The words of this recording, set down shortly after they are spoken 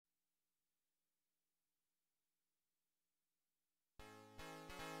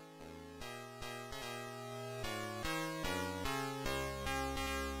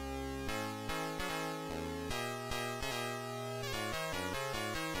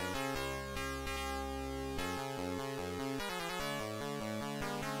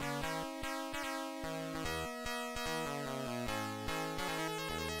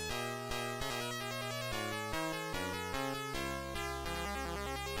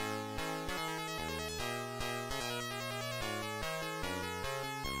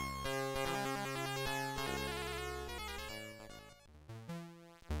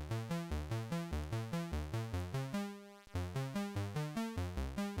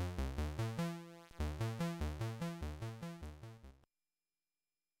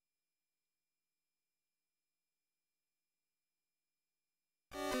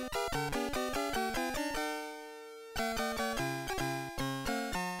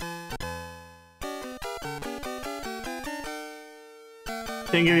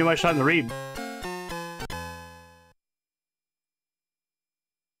Didn't give me much time to read.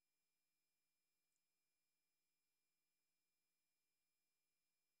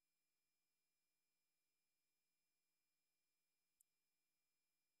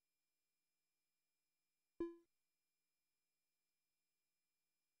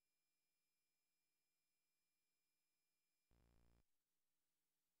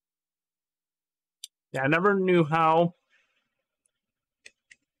 Yeah, I never knew how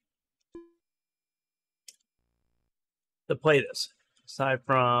to play this. Aside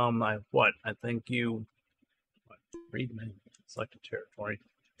from, I think you... read menu, select a territory.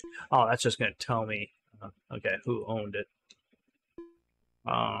 Oh, that's just going to tell me, okay, who owned it.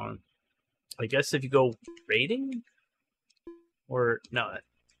 I guess if you go raiding? Or, no.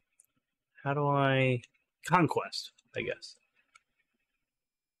 How do I... Conquest, I guess.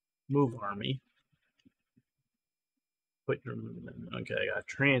 Move army. Put your... Okay, I got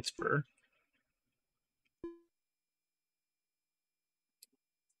transfer.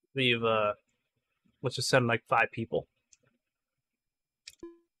 We've, let's just send like 5 people.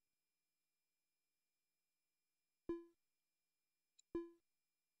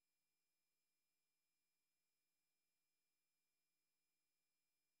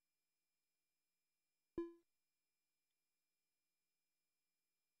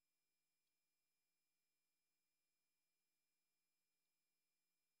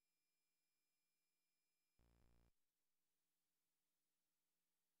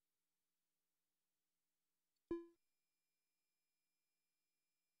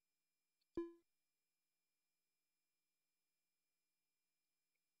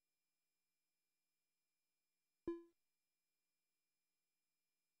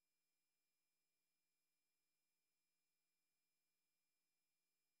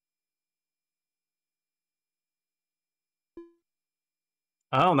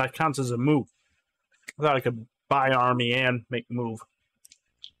 Oh, that counts as a move. I thought I could buy army and make move.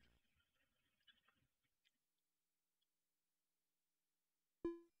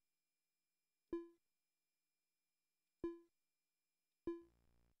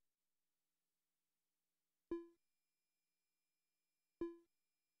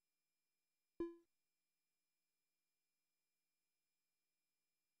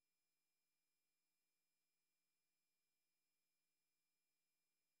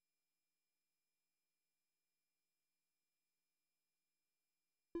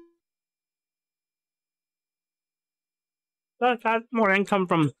 I got more income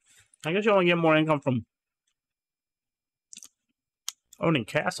from... I guess you only get more income from owning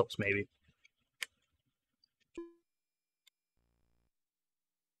castles, maybe.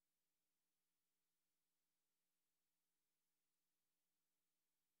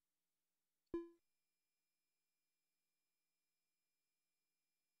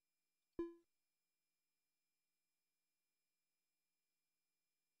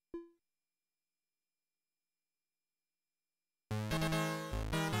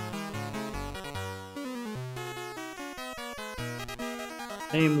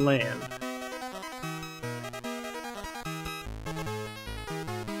 Name land.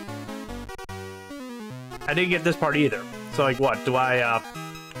 I didn't get this part either. So, like, what? Do I, I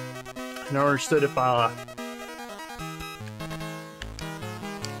never understood if, oh.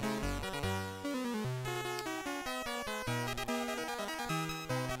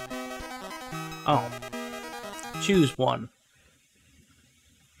 Choose one.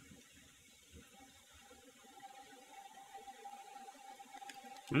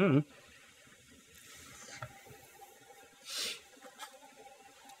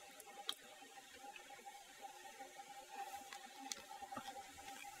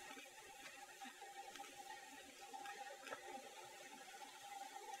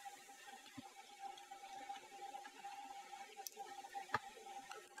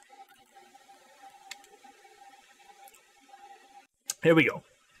 Here we go.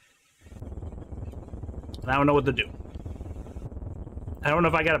 I don't know what to do. I don't know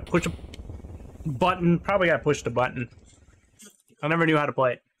if I gotta push a button. Probably gotta push the button. I never knew how to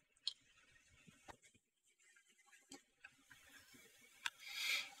play it.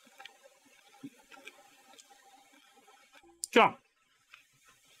 Jump.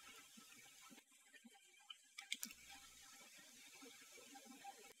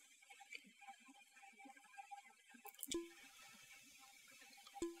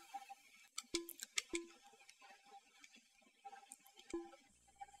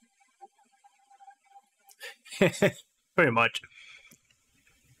 Pretty much.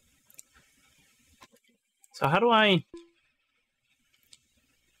 So how do I...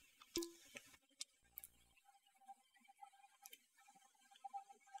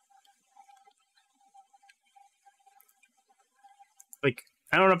 Like,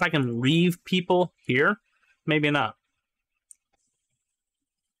 I don't know if I can leave people here. Maybe not.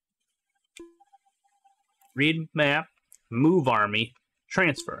 Read map, move army,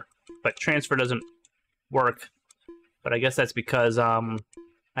 transfer. But transfer doesn't work. But I guess that's because I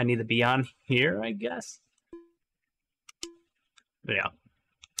need to be on here, I guess. Yeah.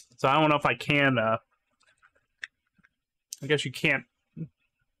 So I don't know if I can I guess you can't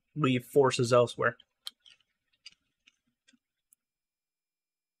leave forces elsewhere.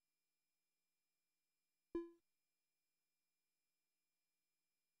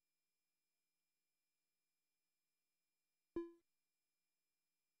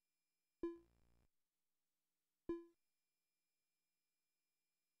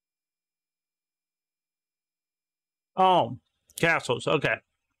 Oh, castles. Okay.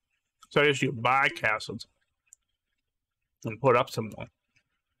 So I guess you buy castles and put up some more.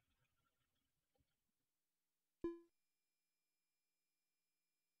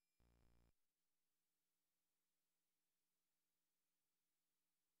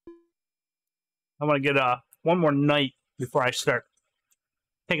 I want to get one more night before I start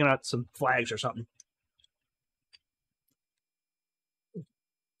taking out some flags or something.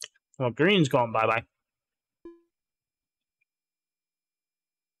 Well, green's going bye-bye.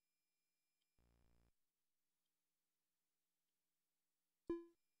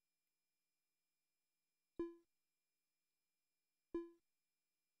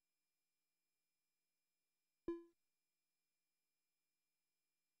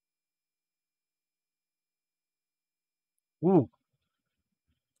 Ooh.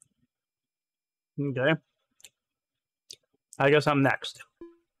 Okay. I guess I'm next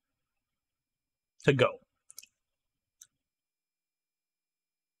to go.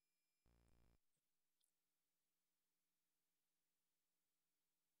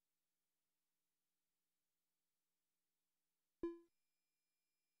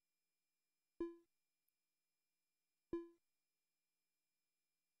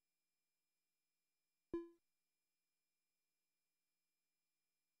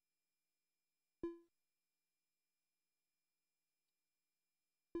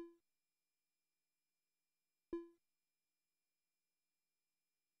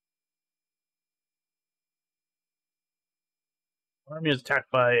 Army is attacked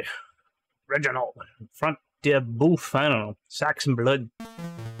by Reginald. Front de Bouffe. I don't know. Saxon blood.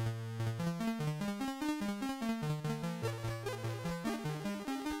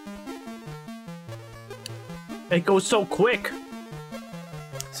 It goes so quick.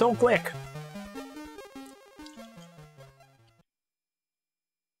 So quick.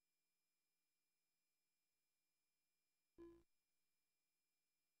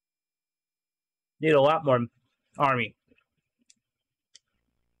 Need a lot more army.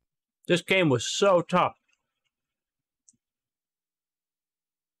 This game was so tough.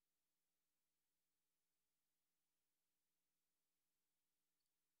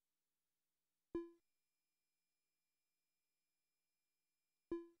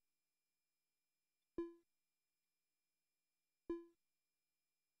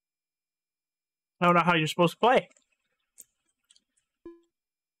 I don't know how you're supposed to play.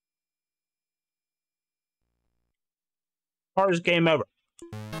 Hardest game ever.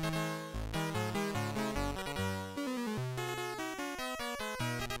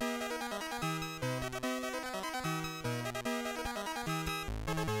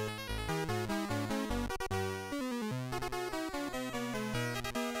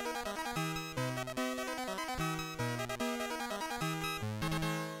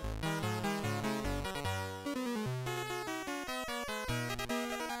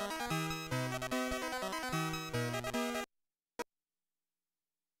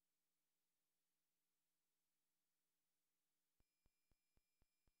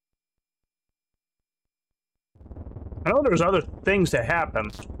 I know there's other things that happen.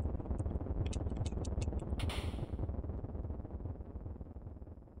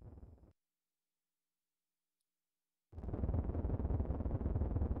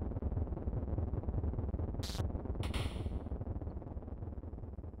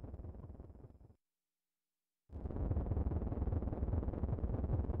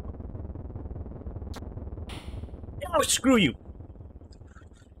 Oh, screw you.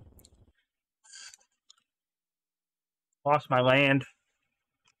 Lost my land.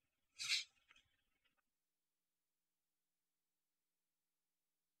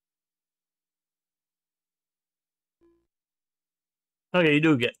 Okay, you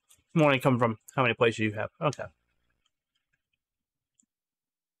do get money coming from how many places you have. Okay.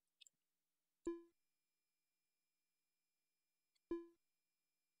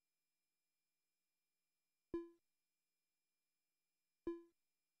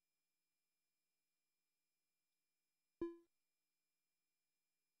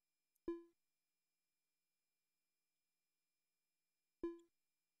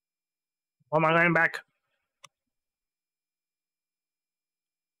 Want my land back?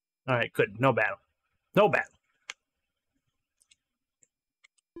 All right, good. No battle. No battle.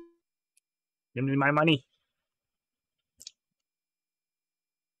 Give me my money.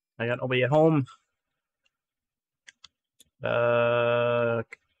 I got nobody at home.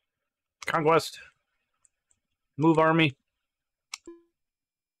 Conquest. Move army.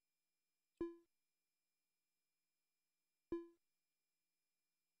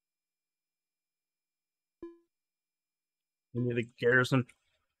 We need a garrison.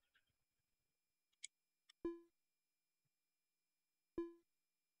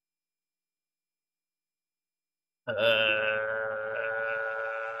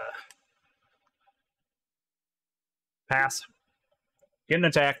 Pass. Getting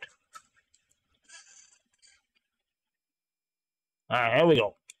attacked. Alright, here we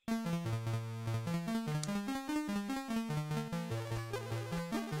go.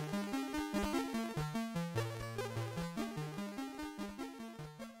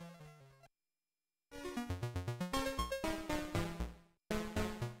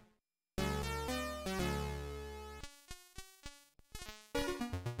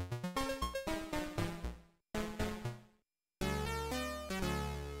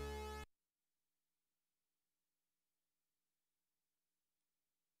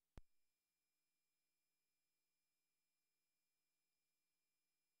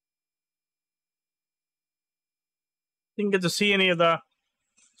 Didn't get to see any of the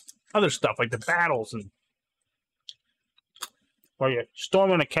other stuff, like the battles and where you're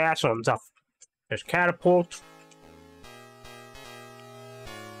storming a castle and stuff. There's catapults.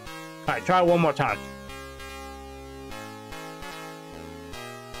 Alright, try one more time.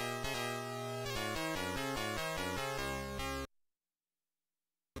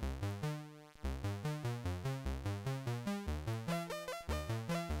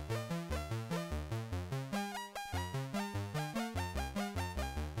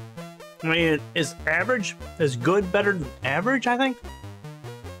 I mean, is average as good better than average, I think?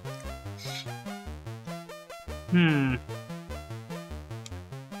 No,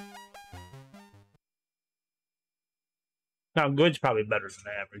 good's probably better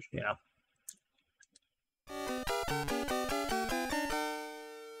than average, yeah.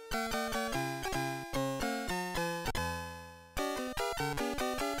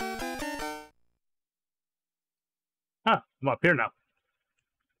 Huh, I'm up here now.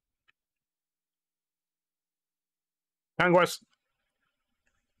 Conquest.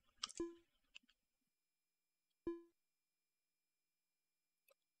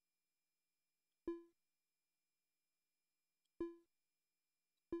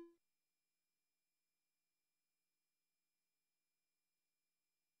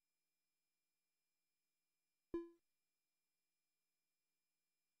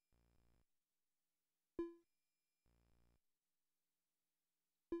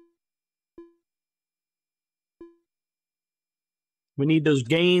 We need those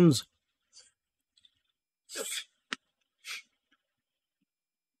gains.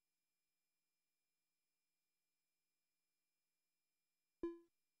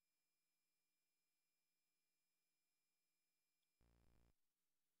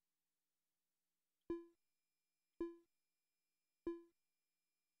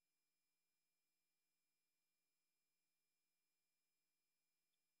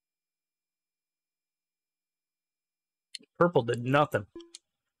 Purple did nothing.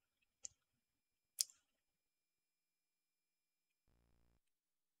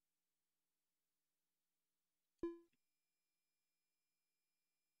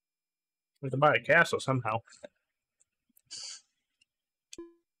 We have to buy a castle somehow.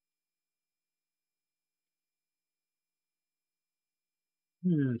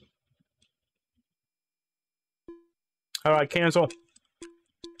 How do I cancel?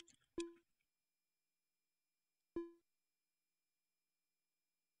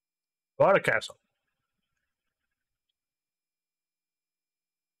 Bought a castle.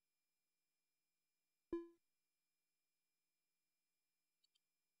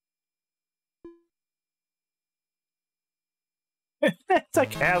 It's a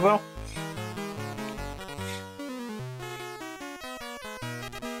castle.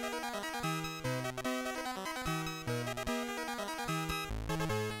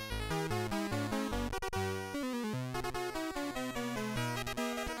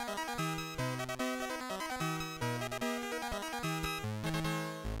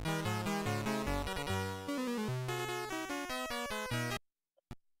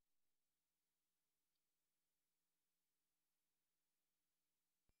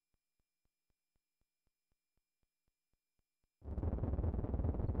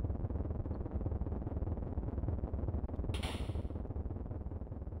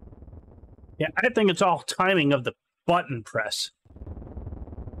 Yeah, I think it's all timing of the button press.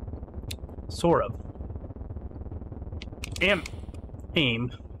 Sort of.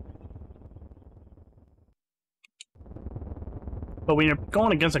 Aim. But when you're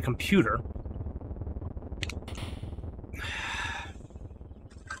going against a computer...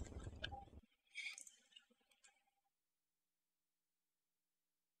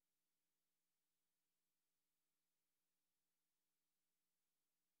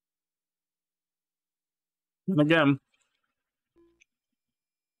 And again,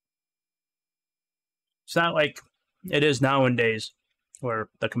 it's not like it is nowadays where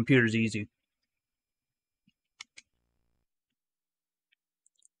the computer's easy.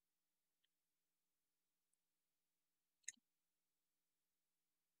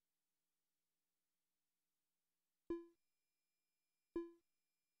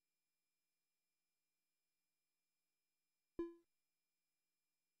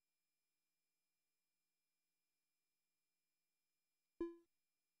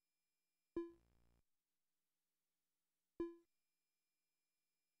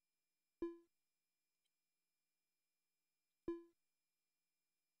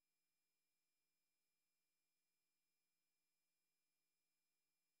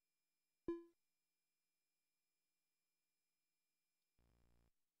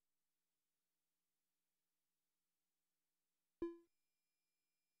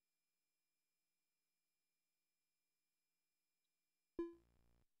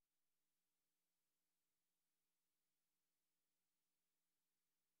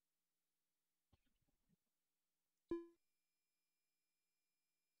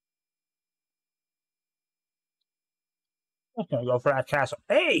 I'm gonna go for that castle.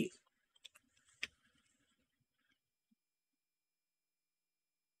 Hey!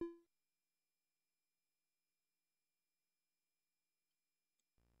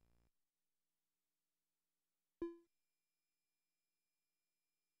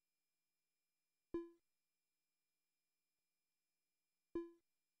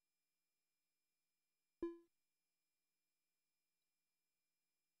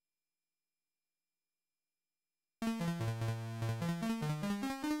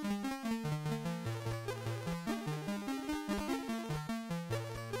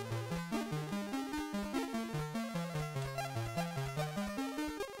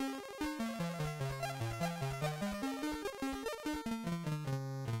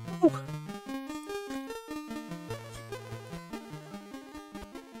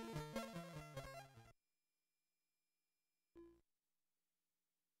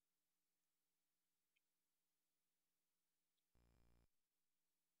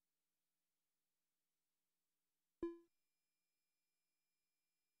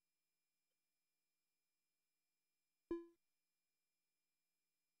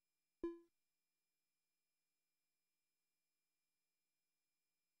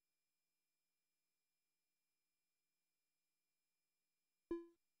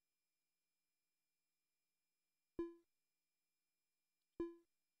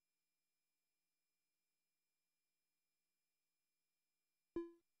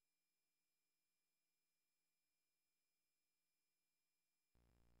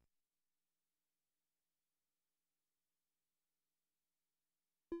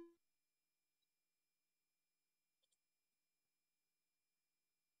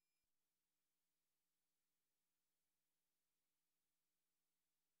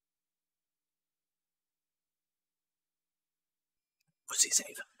 What's he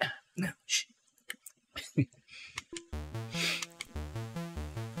saying? No, shh.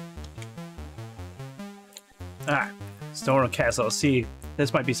 Alright, Storm Castle. Let's see.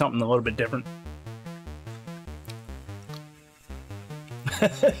 This might be something a little bit different.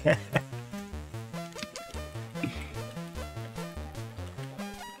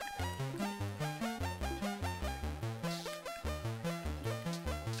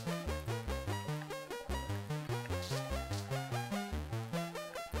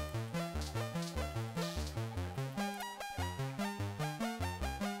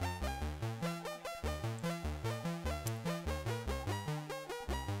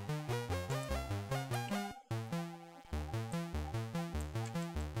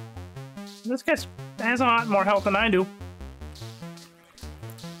 This guy has a lot more health than I do.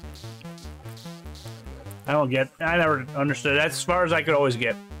 I never understood. That's as far as I could always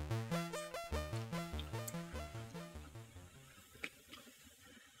get.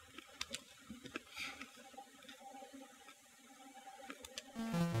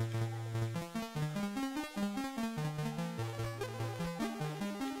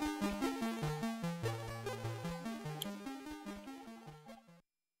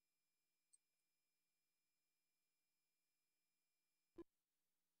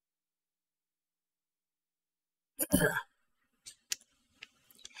 Of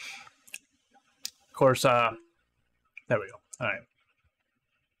course, there we go. All right.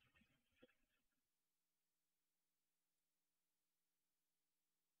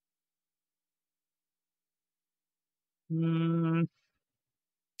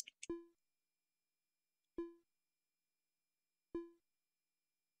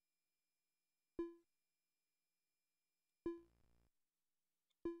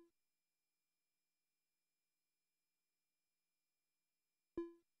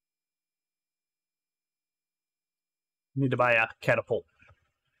 Need to buy a catapult.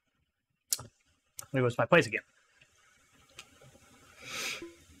 Where was my place again?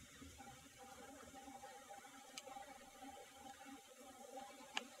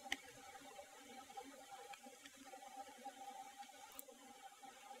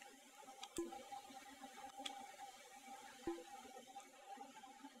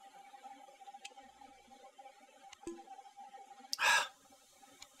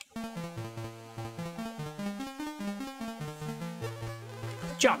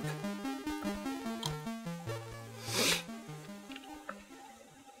 Jump.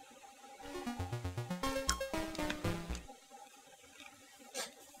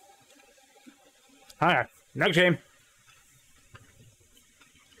 Alright, next game.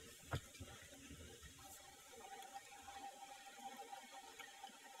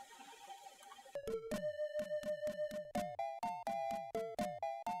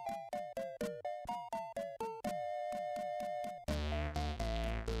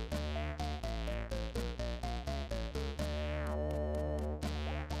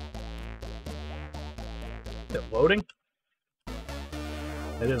 Is it loading?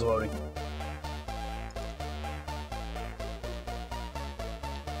 It is loading.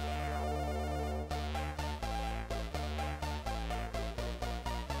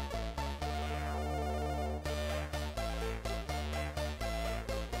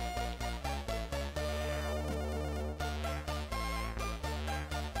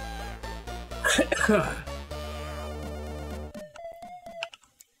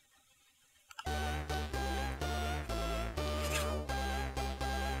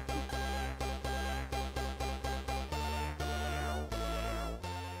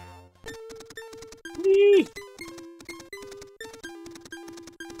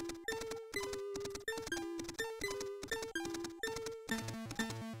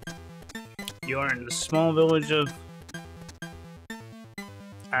 You are in the small village of,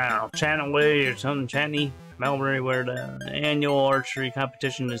 I don't know, Chataway or something, Chatney, Melbury, where the annual archery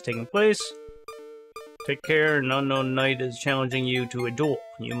competition is taking place. Take care, an unknown knight is challenging you to a duel.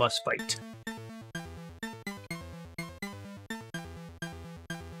 You must fight.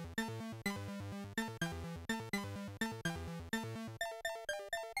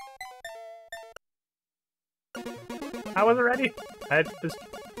 I wasn't ready. I had just...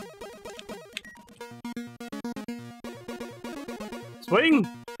 Swing!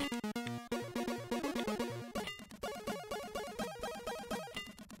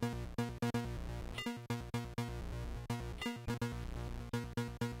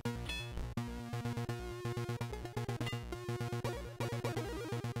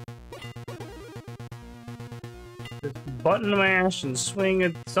 Just button mash and swing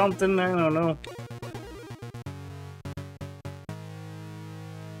at something, I don't know.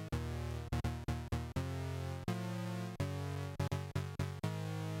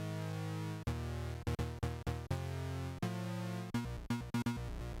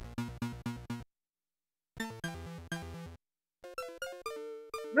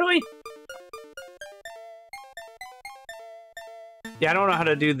 Really? Yeah, I don't know how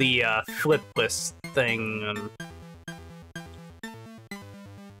to do the flip list thing.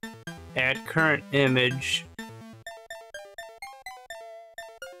 Add current image.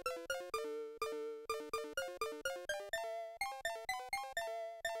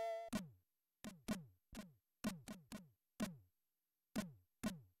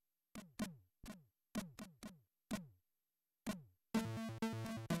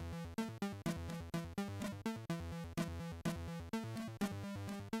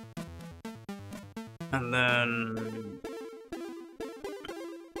 And then...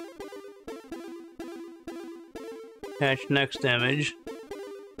 attach next image.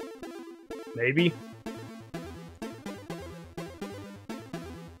 Maybe.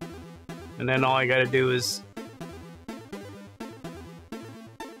 And then all I gotta do is...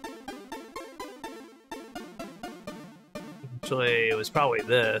 actually, it was probably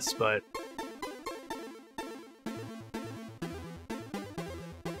this, but...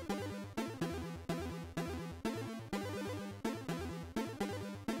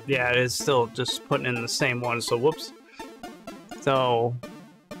 Yeah, it is still just putting in the same one, so whoops. So,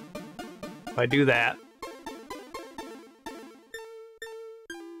 if I do that,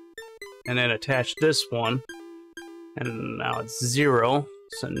 and then attach this one, and now it's 0.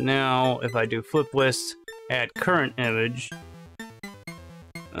 So now, if I do flip list, add current image,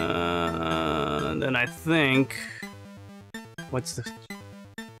 then I think, what's the,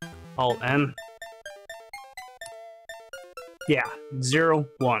 Alt-N? Yeah, 0,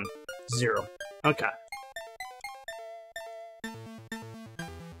 1, 0. Okay.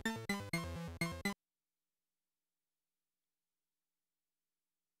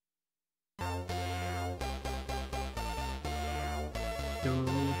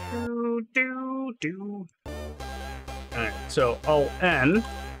 Do. Alright, so Alt-N.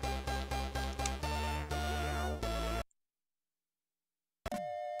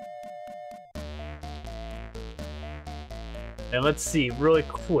 And let's see, really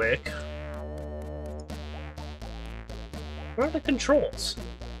quick. Where are the controls?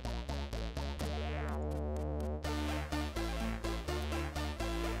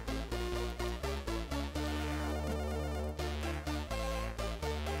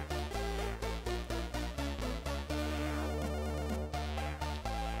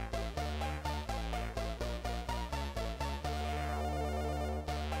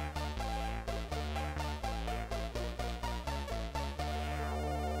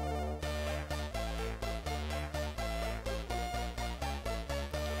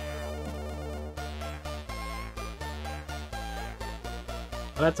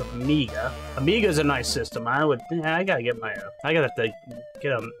 Well, that's Amiga. Amiga's a nice system. I gotta get my, I gotta have to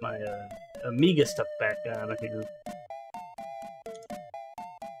get my Amiga stuff back out of here.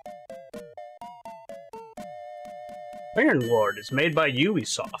 Iron Lord is made by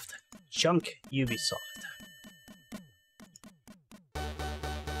Ubisoft. Junk Ubisoft.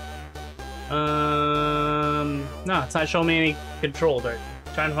 No, it's not showing me any controls. I'm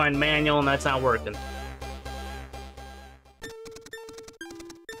trying to find manual, and that's not working.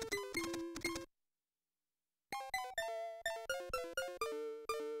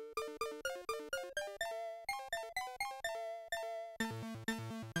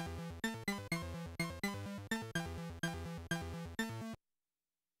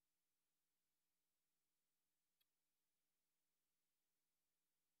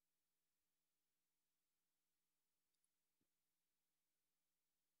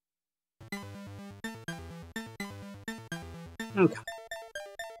 Okay.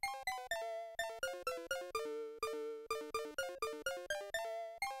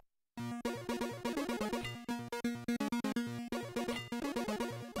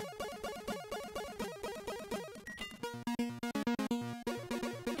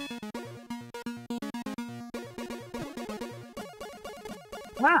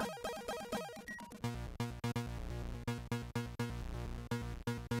 Ah.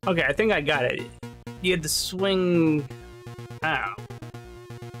 Okay, I think I got it. You had to swing. Ow.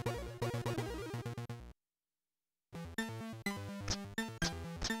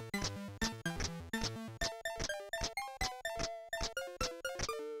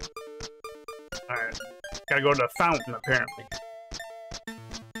 Alright. Gotta go to the fountain, apparently.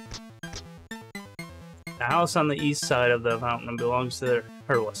 The house on the east side of the fountain belongs to the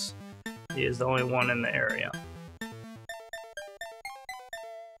Herless. He is the only one in the area.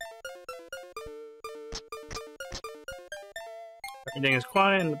 Everything is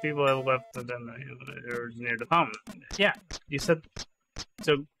quiet and the people have left the near the fountain. Yeah, you said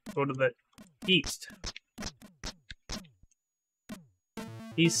so. Go to the east.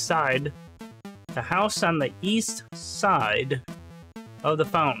 East side. The house on the east side of the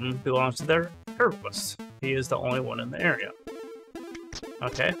fountain belongs to the herbalist. He is the only one in the area.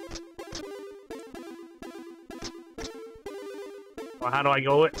 Okay. Well, how do I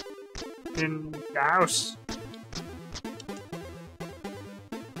go in the house?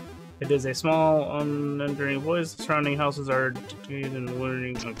 It is a small, unending voice. The surrounding houses are decayed and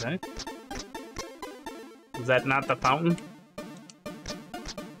withering. Okay. Is that not the fountain?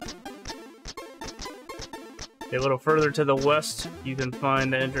 A little further to the west, you can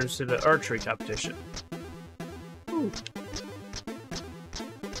find the entrance to the archery competition. Ooh.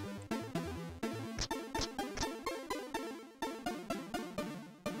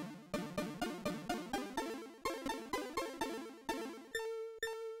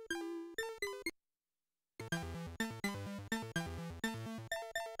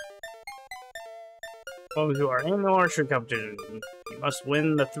 Welcome to our annual archery competition. You must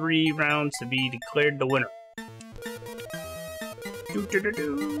win the 3 rounds to be declared the winner.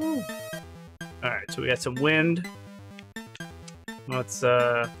 Alright, so we got some wind. Let's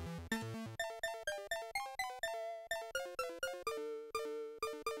how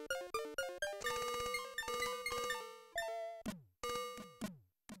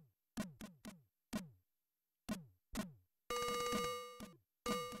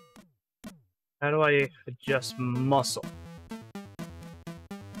do I adjust muscle?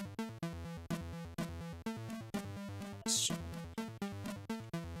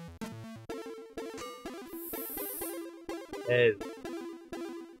 Oh.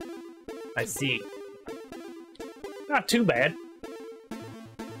 I see. Not too bad.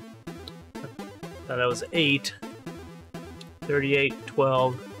 Thought that was 8. 38,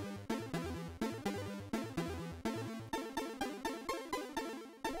 12.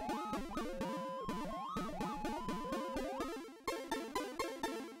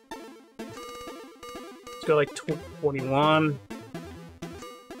 Let's go like 21.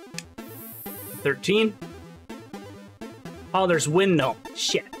 13. Oh, there's wind gnome.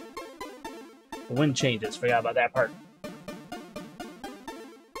 Shit. The wind changes. Forgot about that part.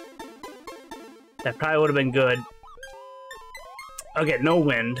 That probably would have been good. Okay, no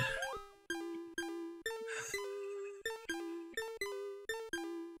wind.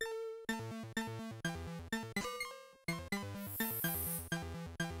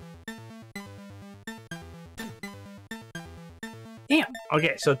 Damn.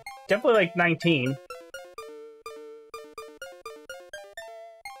 Okay, so definitely like 19.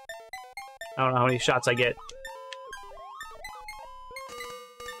 I don't know how many shots I get.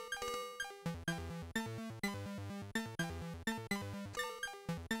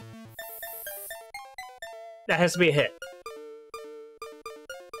 That has to be a hit.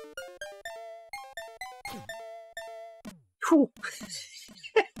 Whew.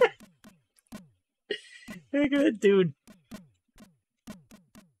 Very good, dude.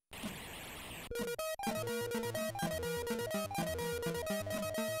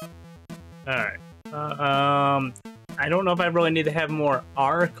 Alright. I don't know if I really need to have more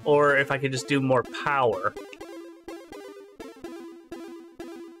arc or if I could just do more power.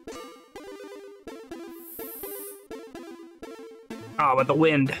 Oh, but the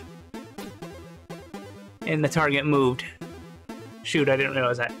wind. And the target moved. Shoot, I didn't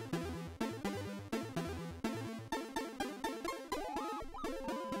realize that.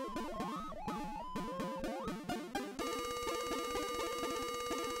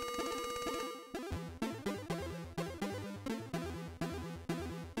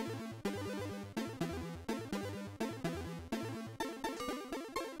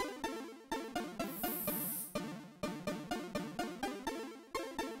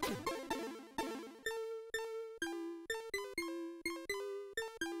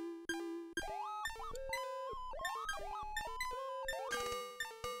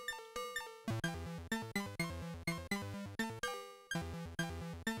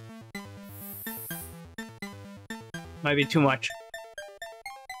 Might be too much.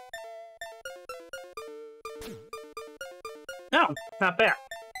 No, not bad.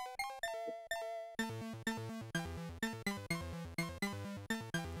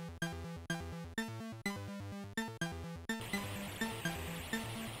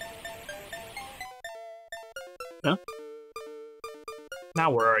 No? Now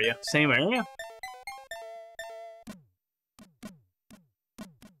where are you? Same area?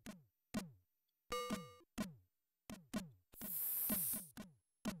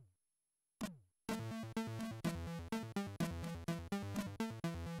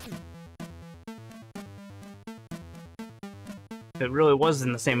 If it really was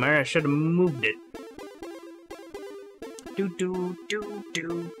in the same area, I should have moved it. Do do do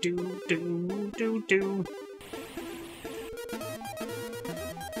do do do do do.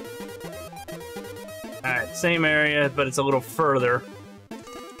 Alright, same area, but it's a little further.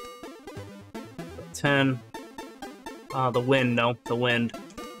 10. The wind, no, the wind.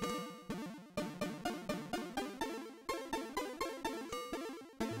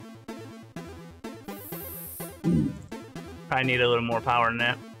 I need a little more power than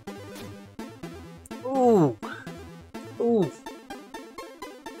that. Ooh. Ooh.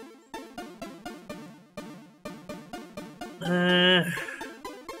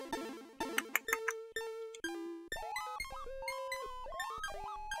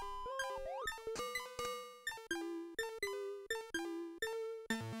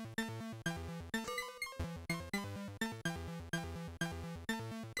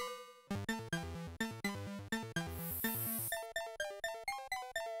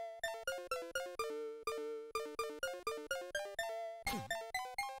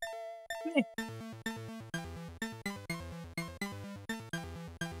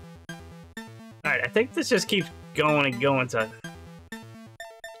 Alright, I think this just keeps going and going to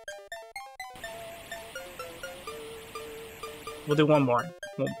We'll do one more.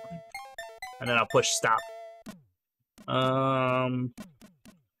 And then I'll push stop. I'm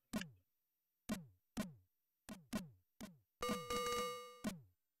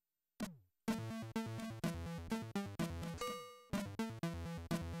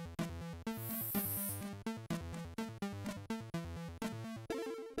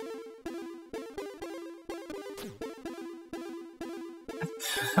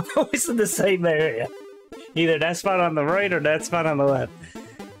always in the same area. Either that spot on the right or that spot on the left.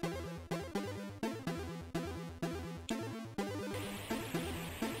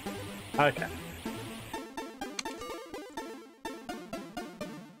 Okay.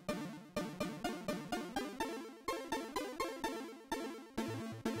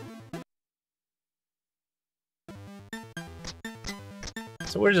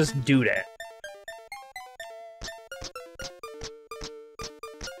 So we'll just do that.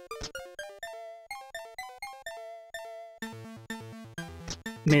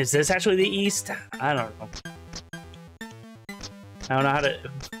 I mean, is this actually the east? I don't know. I don't know how to...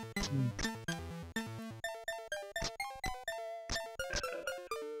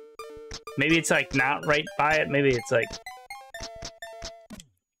 Maybe it's like not right by it. Maybe it's like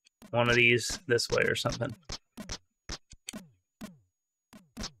one of these this way or something.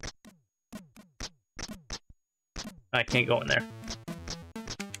 I can't go in there.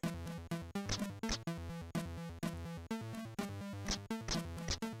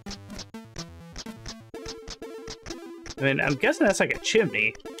 I mean, I'm guessing that's like a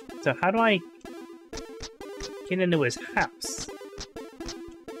chimney. So how do I get into his house?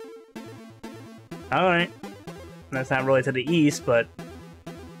 Alright. That's not really to the east, but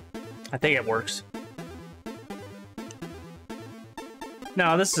I think it works.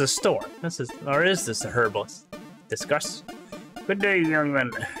 No, this is a store. This is, or is this a herbalist? Discuss. Good day, young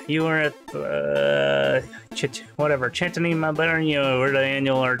man. You are at Chantany, my Baron, where the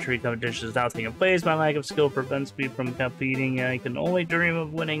annual archery competition is now taking place. My lack of skill prevents me from competing. I can only dream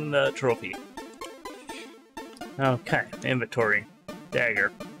of winning the trophy. Okay, inventory.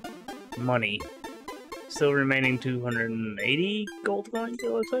 Dagger. Money. Still remaining 280 gold coins,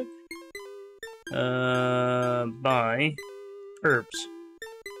 it looks like. Buy. Herbs.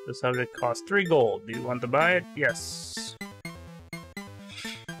 The subject costs 3 gold. Do you want to buy it? Yes.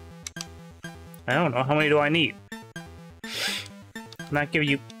 I don't know. How many do I need? Not give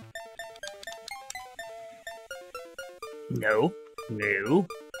you... No. No.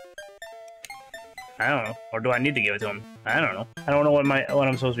 I don't know. Or do I need to give it to him? I don't know. I don't know what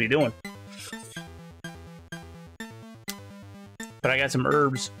I'm supposed to be doing. But I got some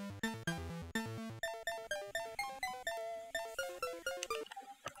herbs.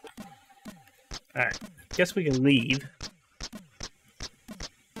 Alright. Guess we can leave.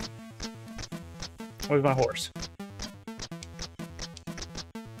 Where's my horse?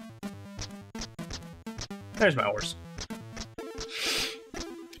 There's my horse.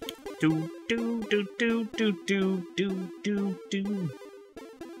 Do do do do do do do do do.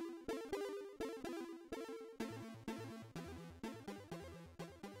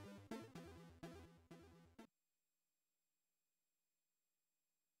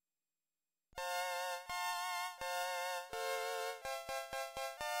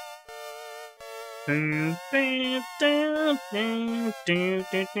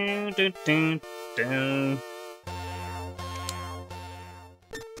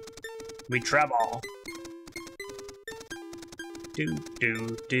 We travel. Do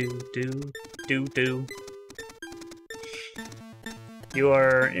do do do do do. You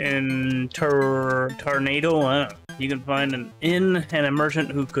are in Tornado. You can find an inn and a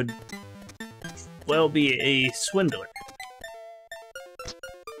merchant who could well be a swindler.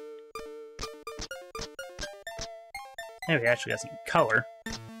 Yeah, we actually got some color.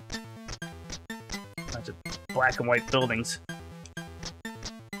 Bunch of black and white buildings.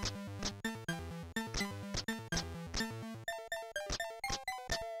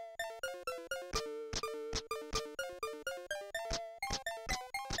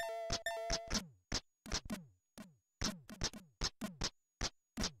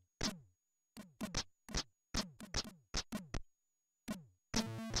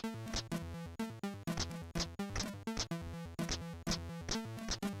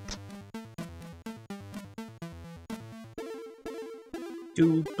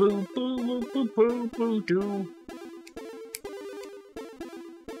 Do boo boo boo boo boo do.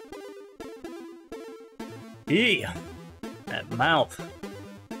 Yeah, that mouth.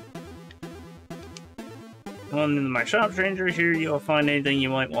 Come on into my shop, stranger. Here you'll find anything you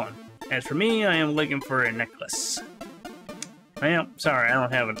might want. As for me, I am looking for a necklace. Well, sorry, I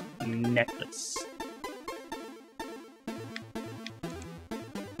don't have a necklace.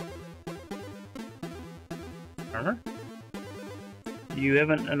 armor. You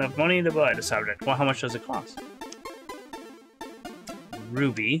haven't enough money to buy the subject. Well, how much does it cost?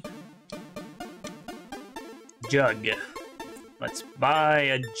 Ruby. Jug. Let's buy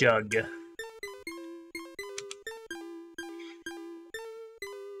a jug.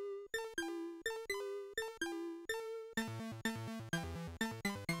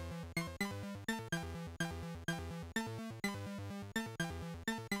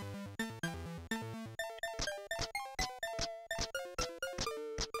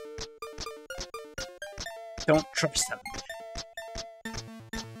 Don't trust them.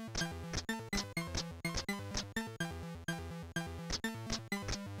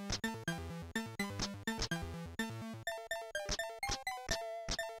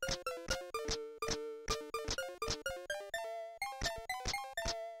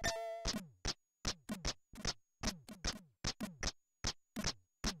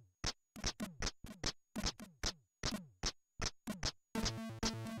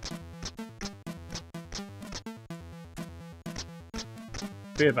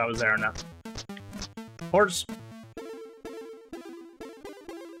 If I was there or not. Horse.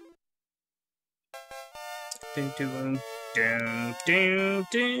 Doo doo doo doo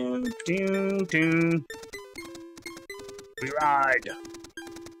doo doo doo. We ride.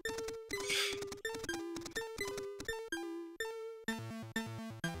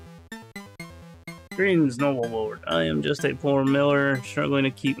 Greetings, noble lord. I am just a poor miller, struggling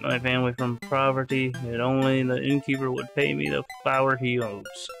to keep my family from poverty. If only the innkeeper would pay me the flour he owes.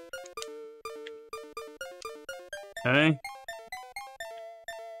 Okay.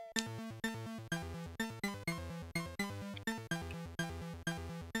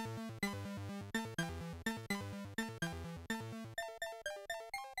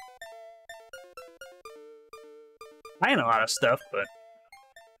 I ain't a lot of stuff, but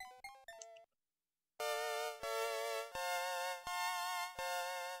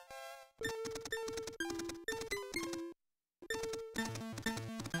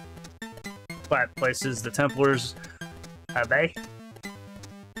flat places the Templars obey.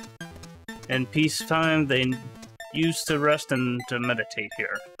 In peacetime, they used to rest and to meditate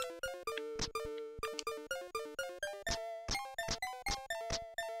here.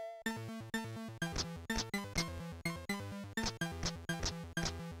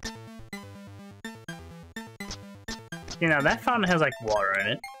 You know, that fountain has like water in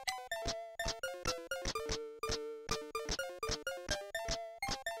it.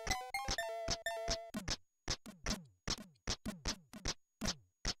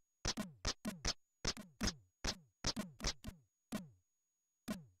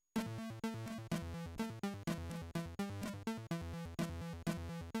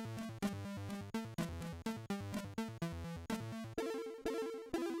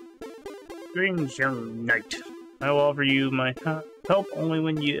 Greetings, young knight. I will offer you my help only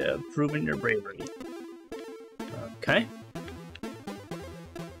when you have proven your bravery. Okay.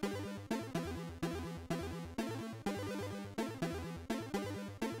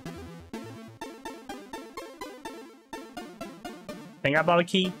 Think I bought a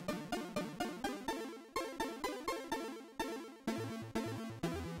key?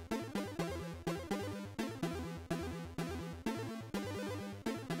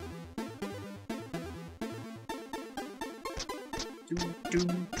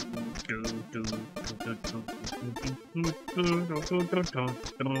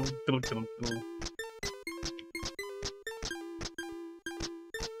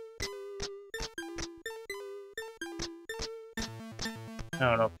 I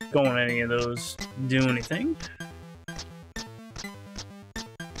don't know if going any of those do anything.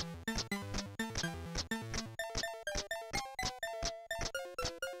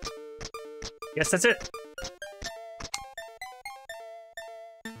 Guess that's it.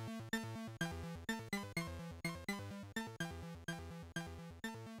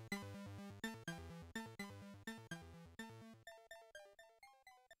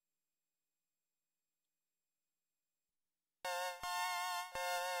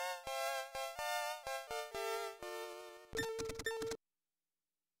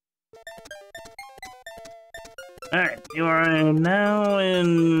 Alright, you are now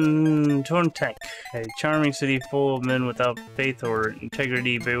in Torntech, a charming city full of men without faith or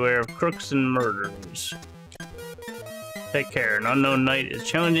integrity. Beware of crooks and murderers. Take care, an unknown knight is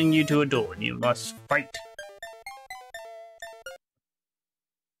challenging you to a duel, and you must fight.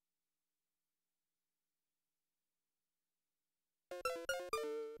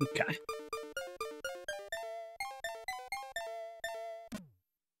 Okay.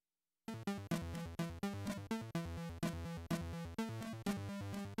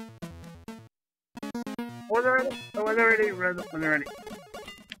 When they're ready. When they're ready. When they're ready.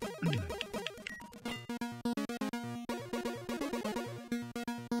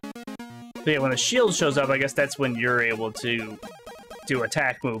 So yeah, when the shield shows up, I guess that's when you're able to do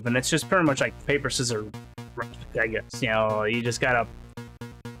attack move, and it's just pretty much like paper, scissors, rock, I guess. You know, you just gotta...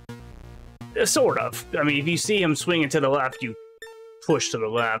 Sort of. I mean, if you see him swinging to the left, you push to the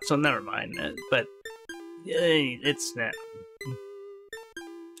left, so never mind. But it's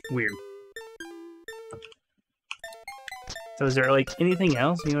weird. So is there, like, anything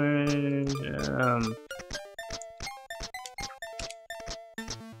else? I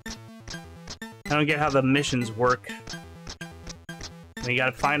don't get how the missions work. You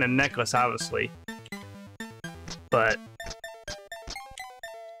gotta find a necklace, obviously. But...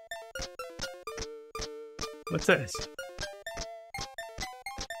 what's this?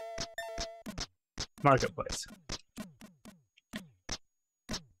 Marketplace.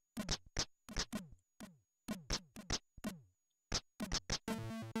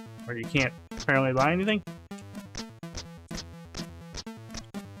 Or you can't apparently buy anything?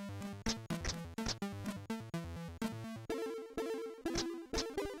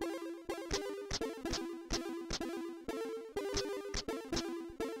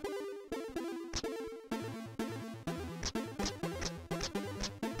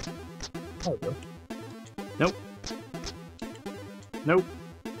 Oh, no. Nope. Nope.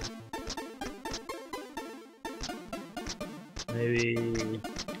 Maybe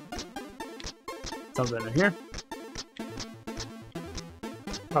something in here?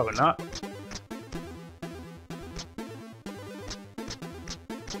 Probably not.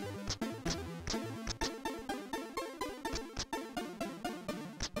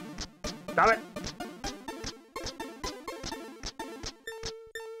 Stop it!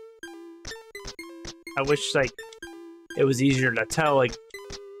 I wish, like, it was easier to tell, like,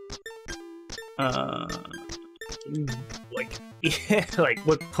 yeah, like,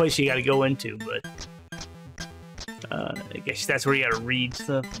 what place you gotta go into, but, I guess that's where you gotta read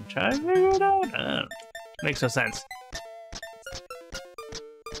stuff and try to figure it out. Makes no sense.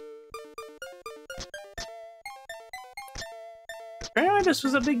 Apparently this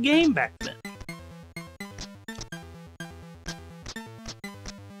was a big game back then.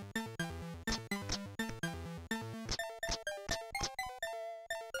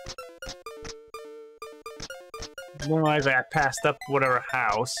 More likely I passed up whatever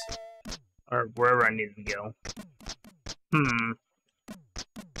house, or wherever I needed to go.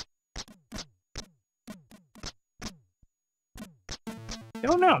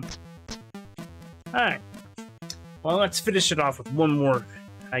 Don't know. Alright. Well, let's finish it off with one more,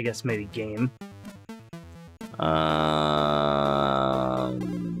 I guess, maybe game.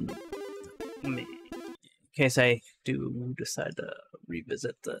 In case I do decide to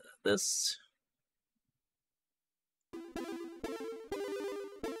revisit this.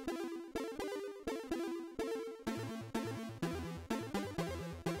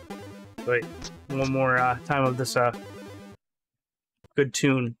 Wait, one more time of this good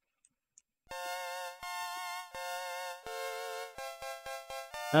tune.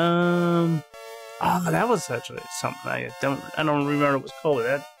 Oh, that was actually something I don't remember what it was called.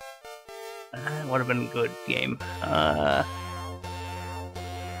 That would have been a good game.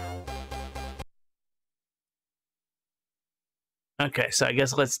 Okay, so I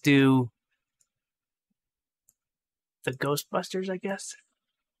guess let's do the Ghostbusters, I guess.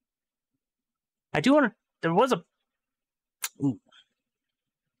 I do want to... there was a... ooh.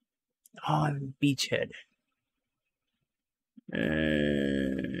 Oh, Beachhead.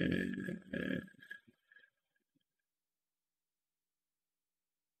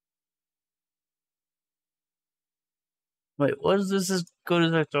 Wait, was this as good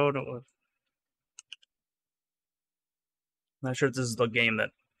as I thought it was? Not sure if this is the game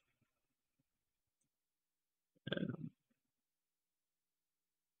that...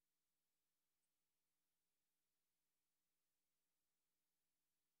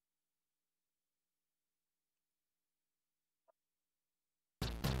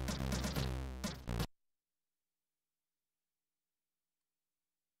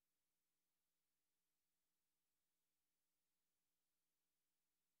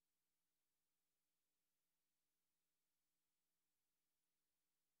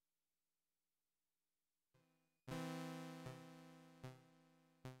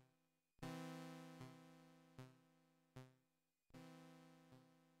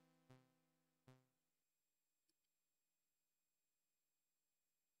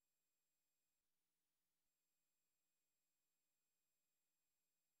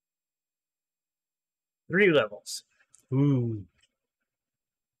 Three levels. Ooh.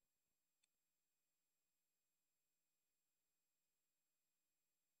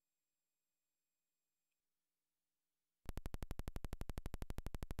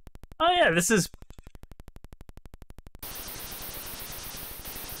 Oh yeah, this is...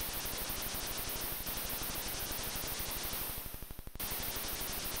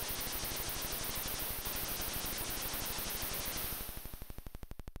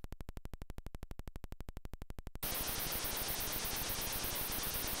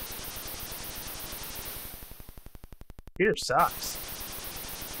 Beer sucks.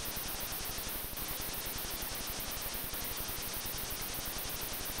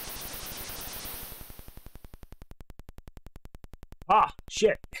 Ah,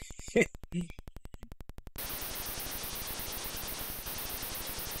 shit.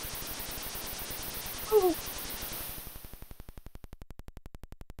 Ooh.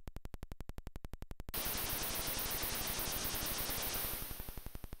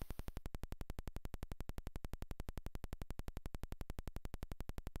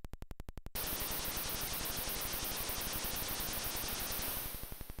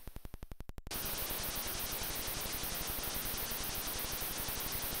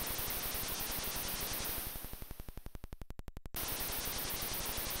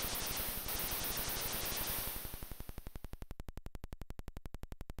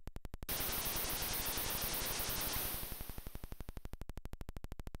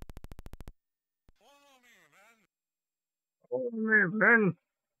 Oh, man.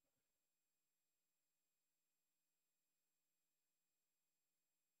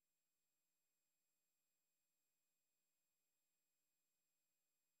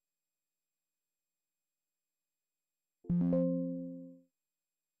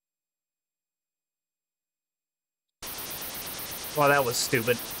 Well, that was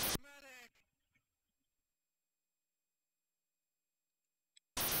stupid.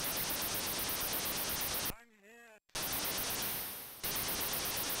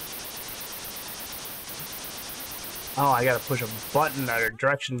 Oh, I gotta push a button in that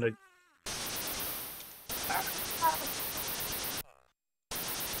direction to...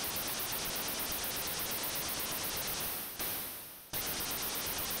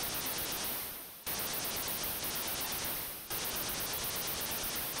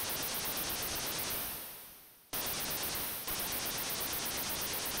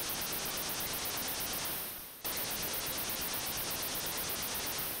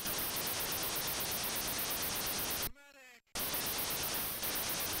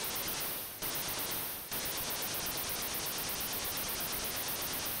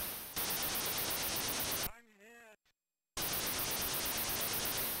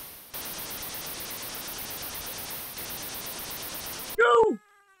 Go!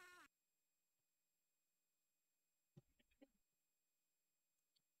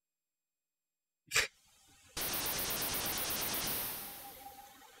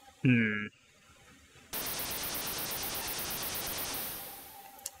 Hmm.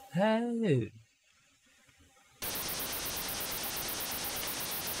 Hey.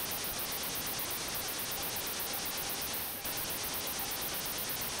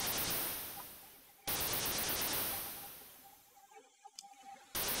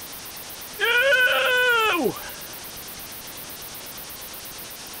 No!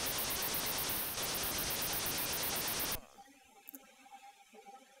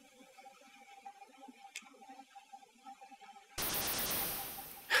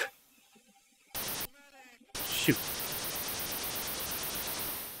 Shoot.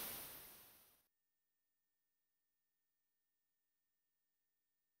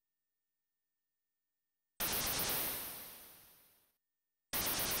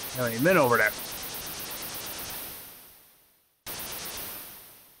 I ain't been over there.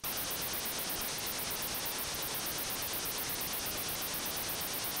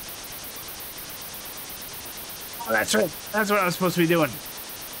 Oh, that's right. That's what I was supposed to be doing.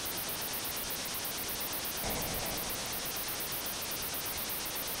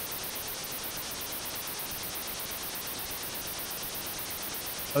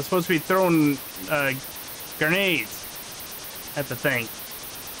 I was supposed to be throwing grenades at the thing.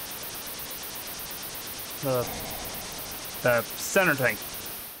 The center tank.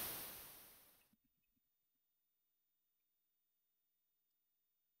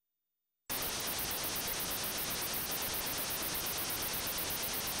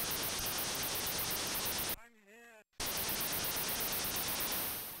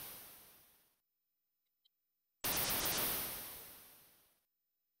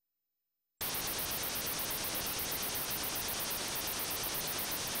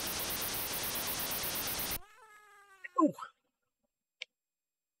 Ooh.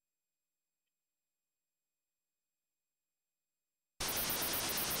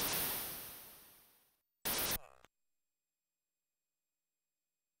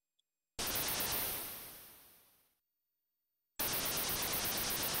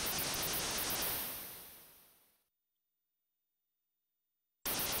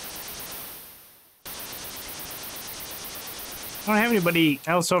 I don't have anybody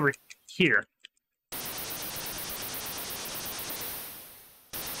else over here.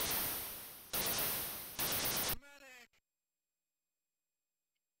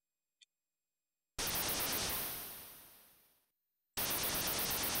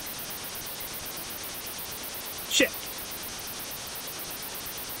 Shit.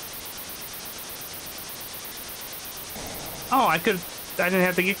 Oh, I didn't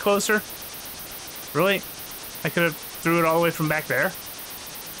have to get closer? Really? I could have threw it all the way from back there?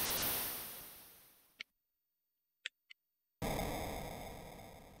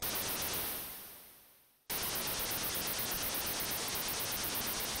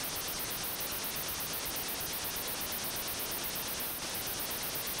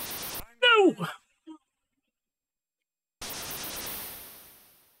 No!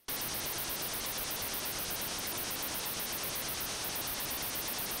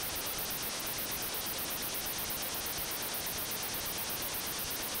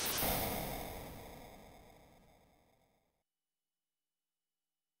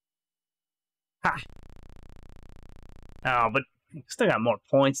 Ha! Oh, but you still got more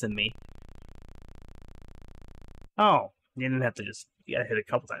points than me. Oh, you didn't have to just... You gotta hit it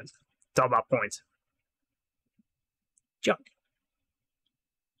a couple times. It's all about points. Junk.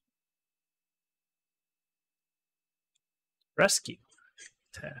 Rescue.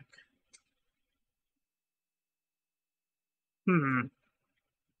 Attack. Hmm.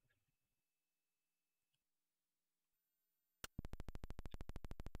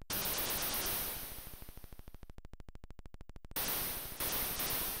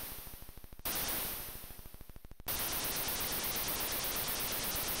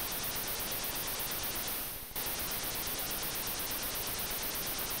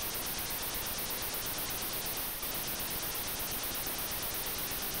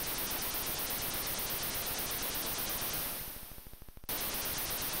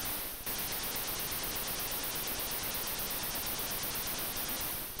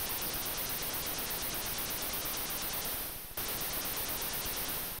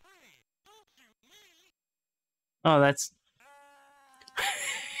 Oh, that's...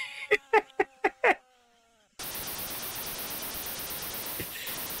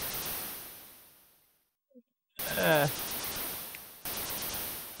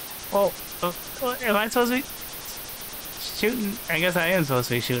 Well, am I supposed to be shooting? I guess I am supposed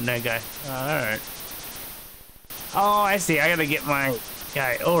to be shooting that guy. Alright. Oh, I see. I gotta get my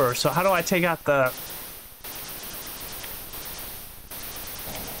guy over. So how do I take out the...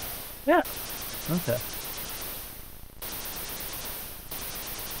 Yeah. Okay.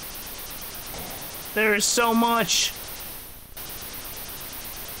 There is so much.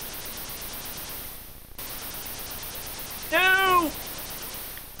 No!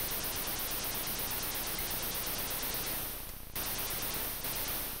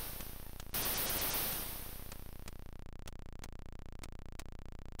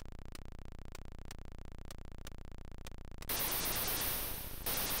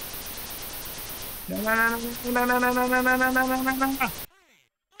 No.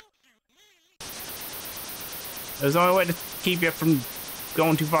 There's the only way to keep you from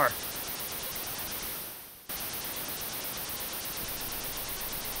going too far.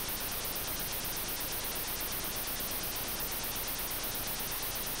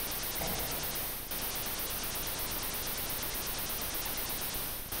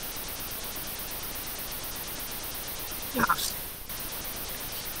 Gosh.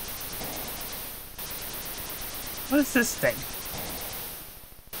 What is this thing?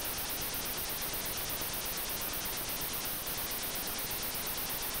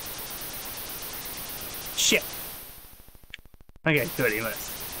 Shit. Okay, good, he missed.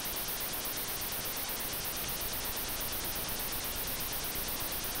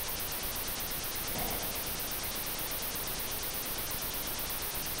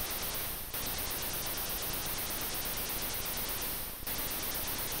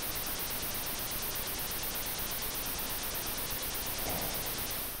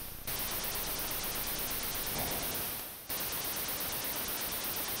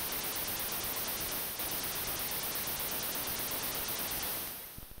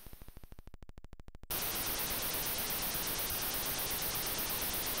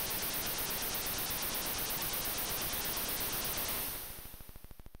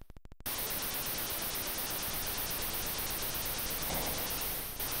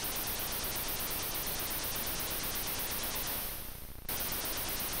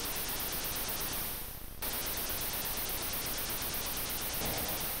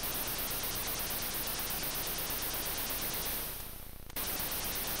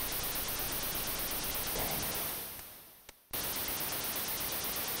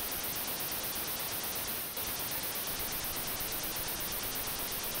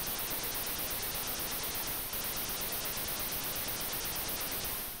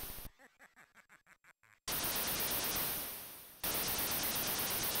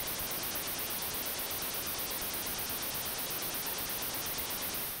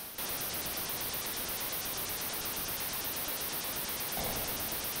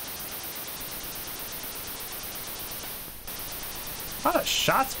 lot of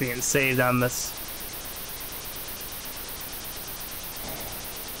shots being saved on this.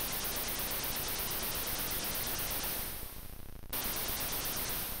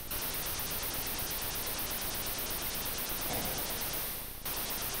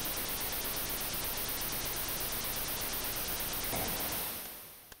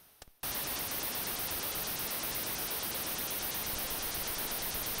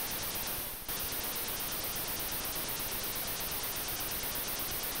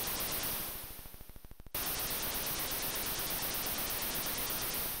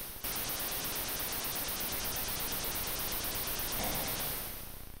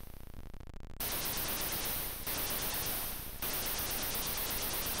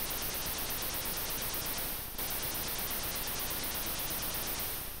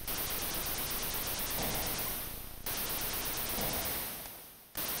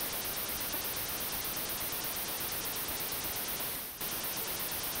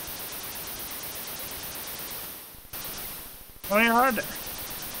 I mean, hard there.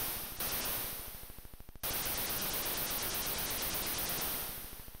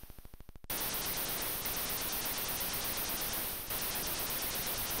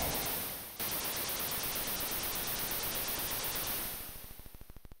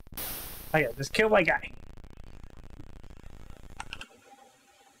 Okay, just kill my guy.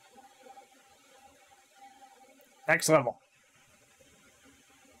 Next level.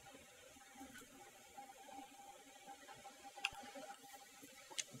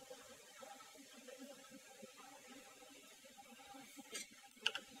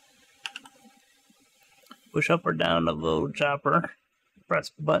 Push up or down to load chopper. Press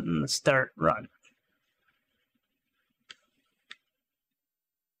button to start run.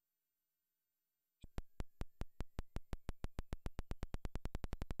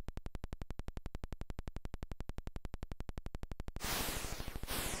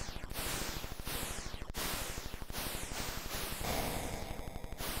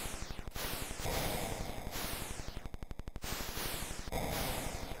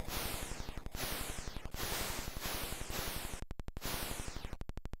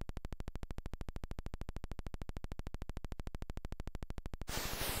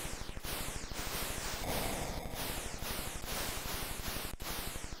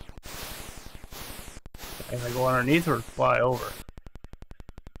 And I go underneath or fly over.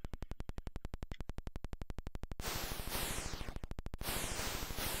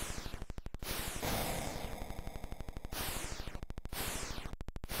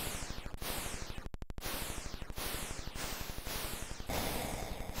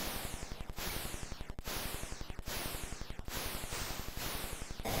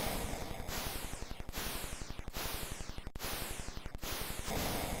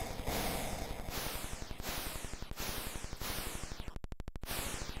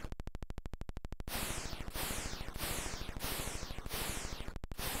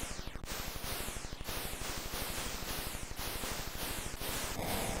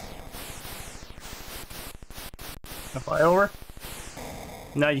 Can I fly over?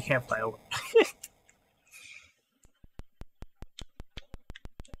 No, you can't fly over.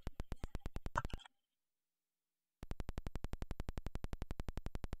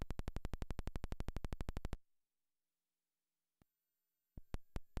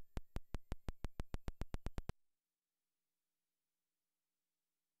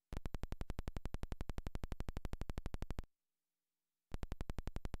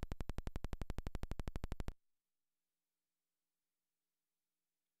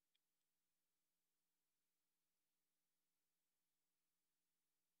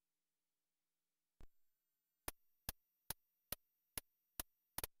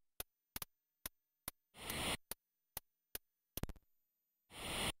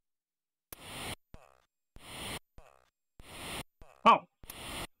 Oh,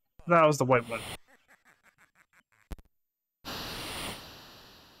 that was the white one.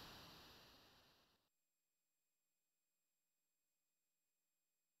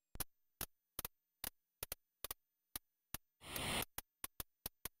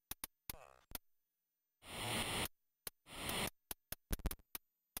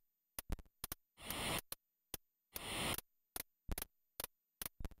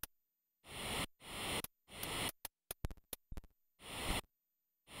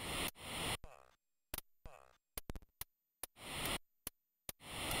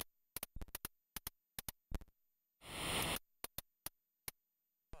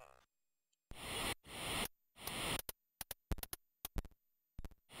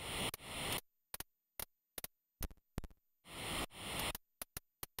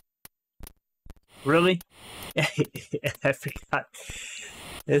 Really? I forgot.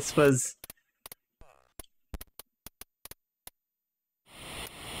 This was.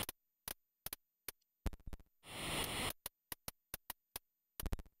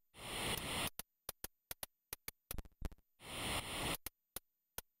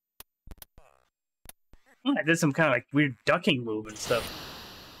 I did some kind of like weird ducking move and stuff.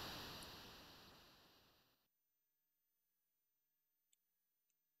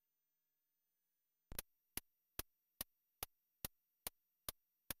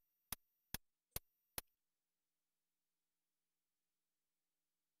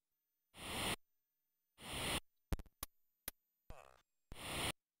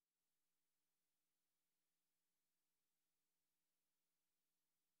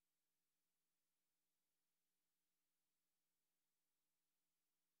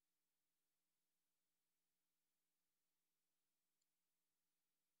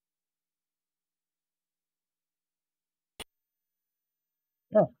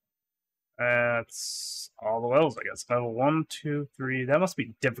 Yeah. That's all the levels, I guess. Level 1, 2, 3. That must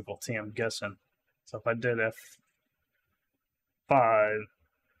be difficulty, I'm guessing. So if I did F5,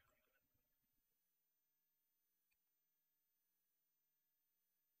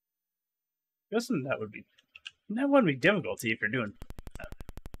 guessing that wouldn't be difficulty if you're doing.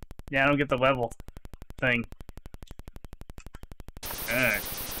 Yeah, I don't get the level thing. Alright.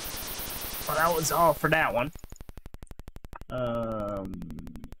 Well, that was all for that one.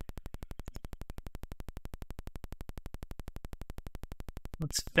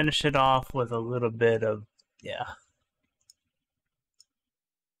 Let's finish it off with a little bit of, yeah,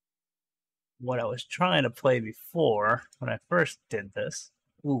 what I was trying to play before when I first did this.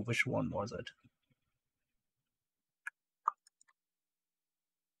 Ooh, which one was it?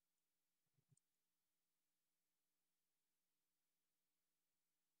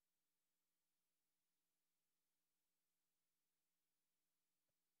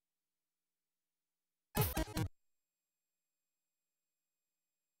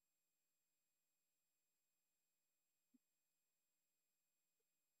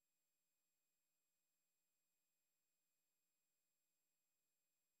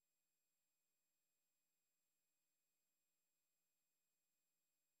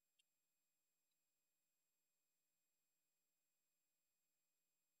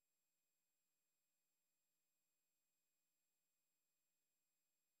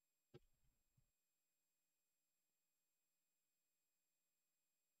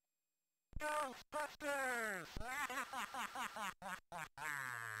 Ghostbusters!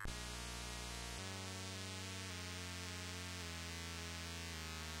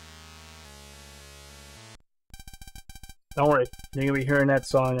 Don't worry, you're gonna be hearing that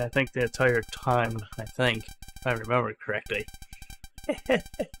song, I think, the entire time, I think, if I remember correctly.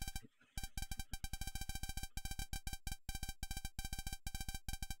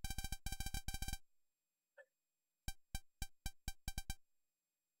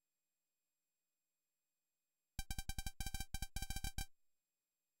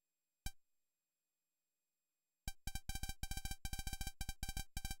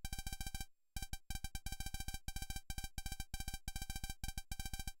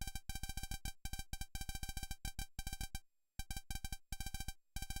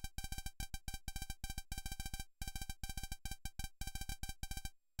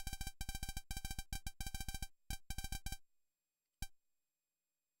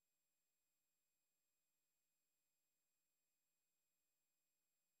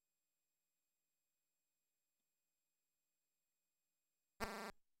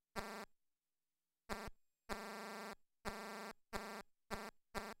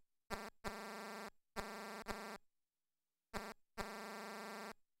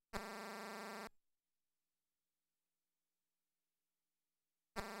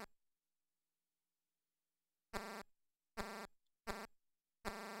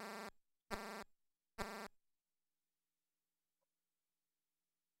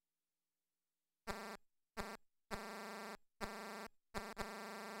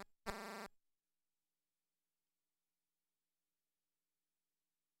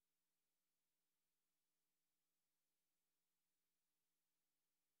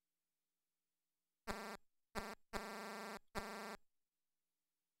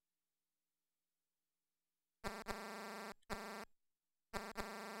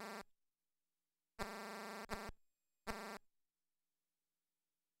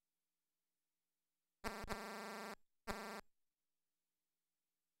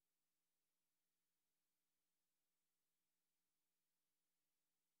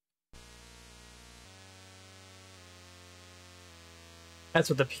 That's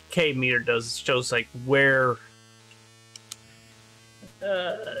what the K meter does. It shows like where.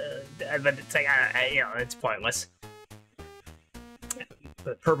 But it's like it's pointless.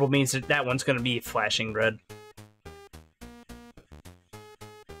 But purple means that one's going to be flashing red.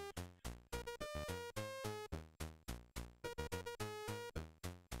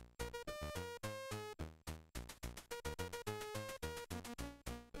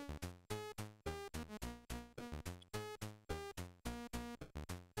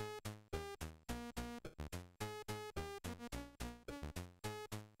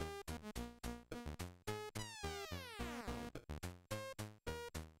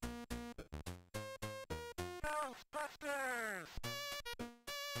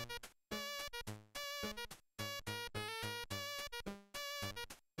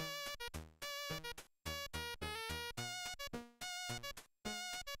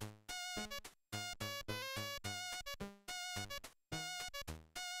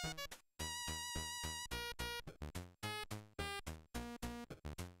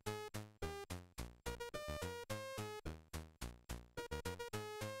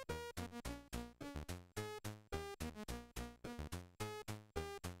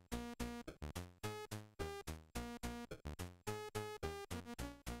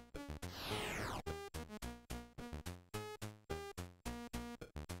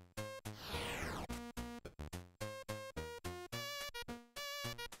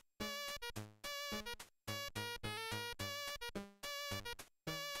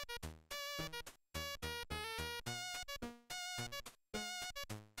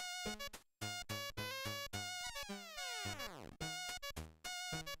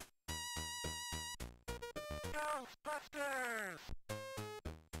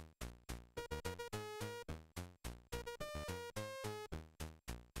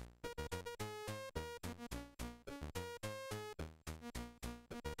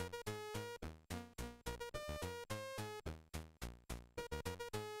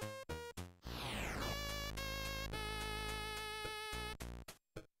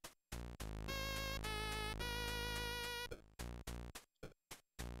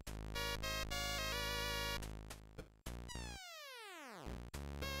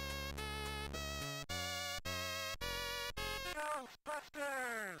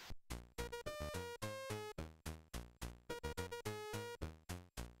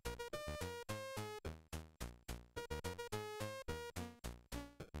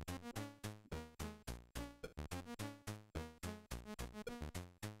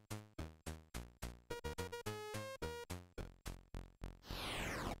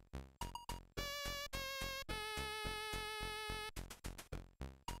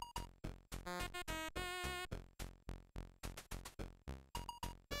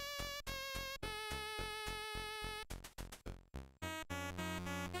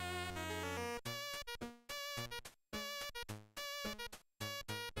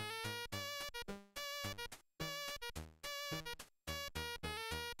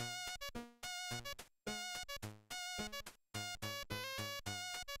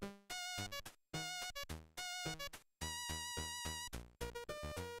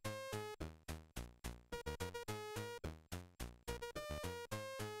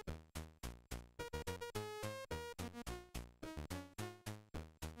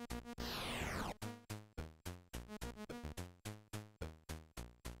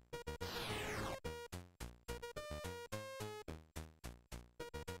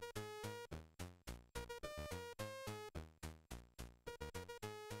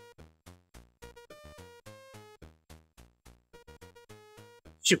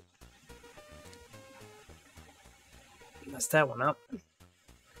 Shoot. Messed that one up.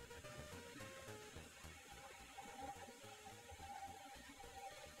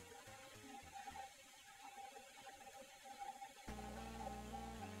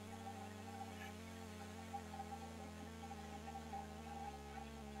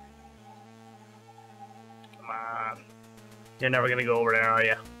 Come on. You're never gonna go over there, are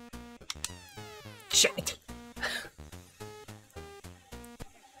you? Shit.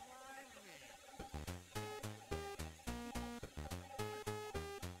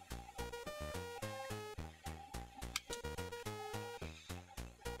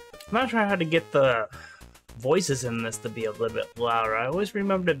 I'm not sure how to get the voices in this to be a little bit louder. I always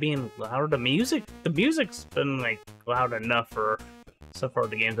remember it being louder. The music's been like loud enough for so far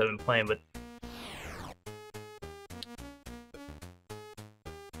the games I've been playing, but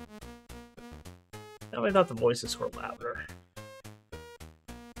I thought the voices were louder.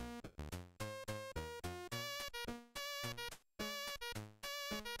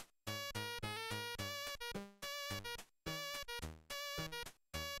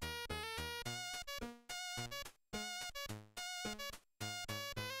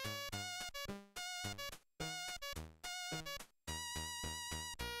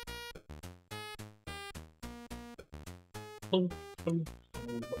 Boom, boom,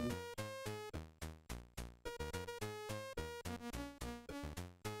 boom, boom.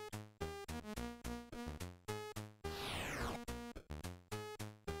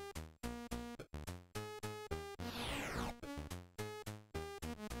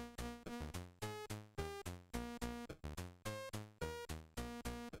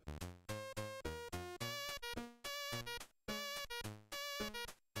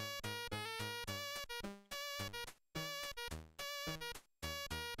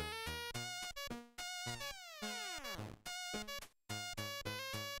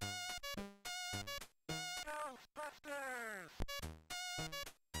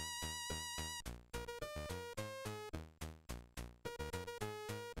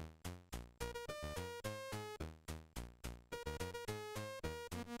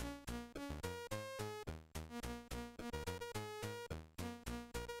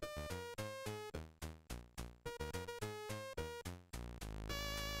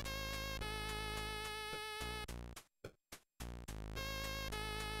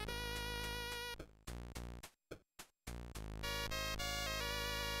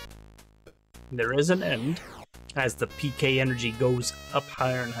 There is an end as the PK energy goes up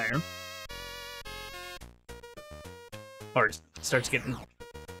higher and higher. Or it starts getting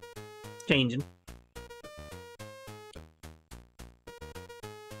changing.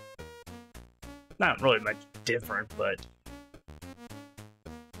 Not really much different, but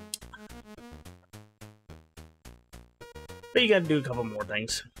you gotta do a couple more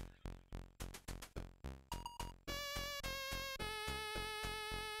things.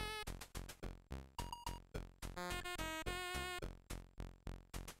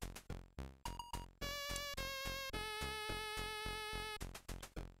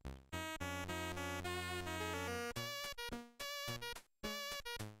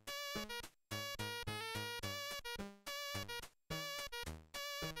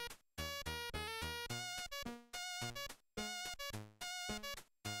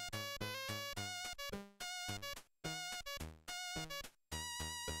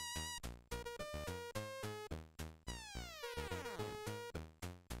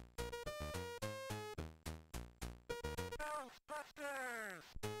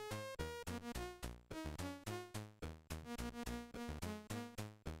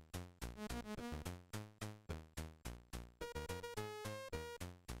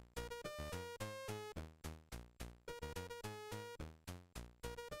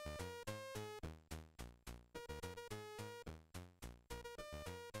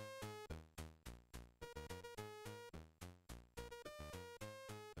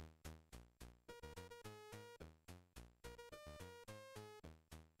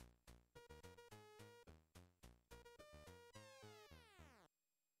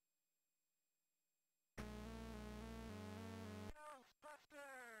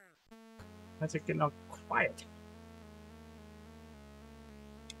 Why's it getting all quiet?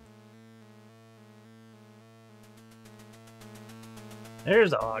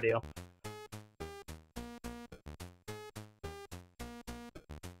 There's the audio.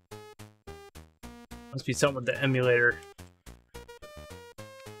 Must be something with the emulator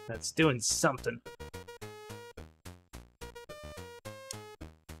that's doing something.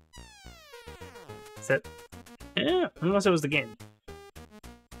 Is that? Yeah, unless it was the game.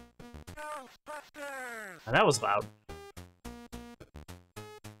 Oh, that was loud.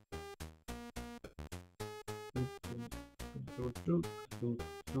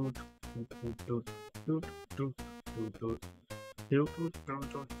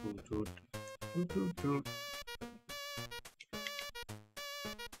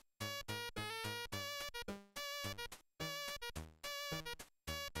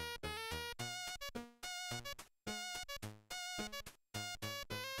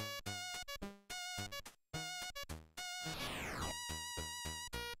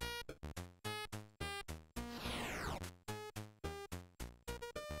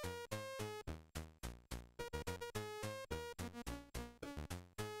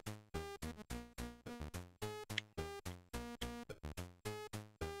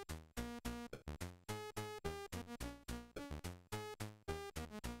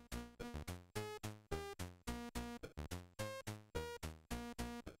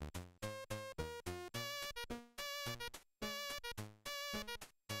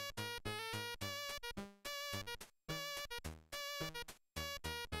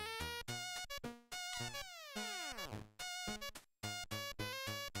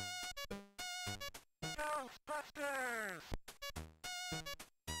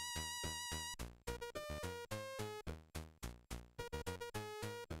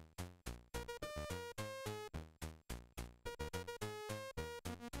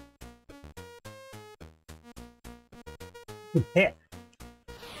 Yeah.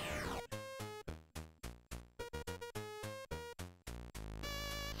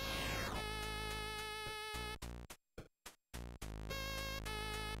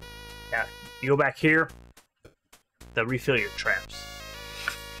 Yeah. You go back here, they'll refill your traps.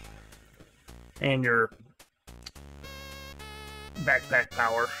 And your backpack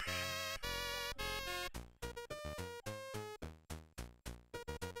power.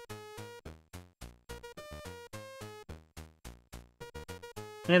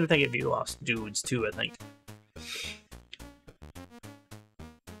 And I think if you lost dudes too, I think.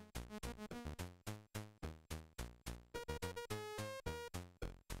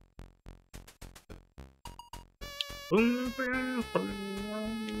 Boom, boom,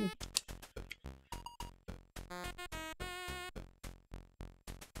 boom.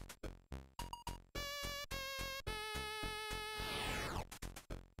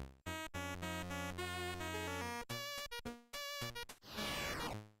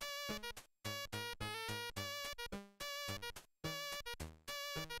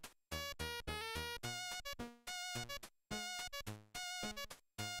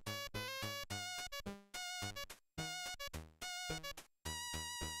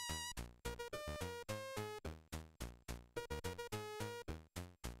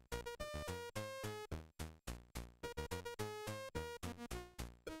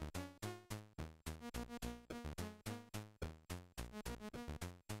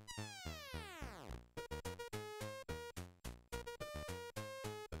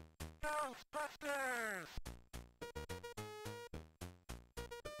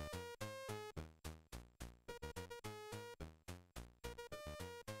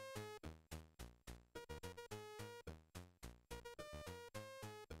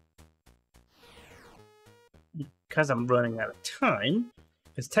 Because I'm running out of time,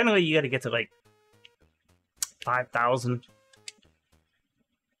 because technically you got to get to like 5,000.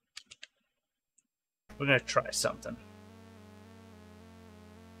 We're gonna try something.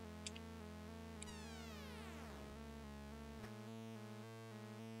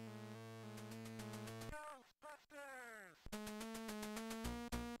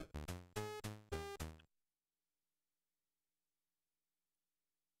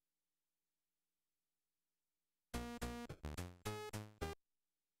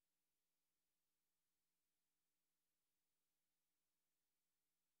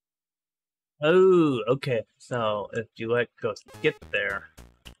 Oh, okay. So if you let go get there,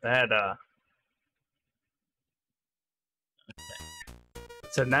 that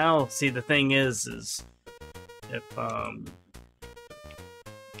so now see the thing is if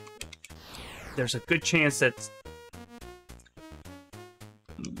there's a good chance that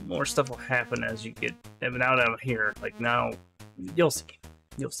more stuff will happen as you get out of here. Like now, you'll see.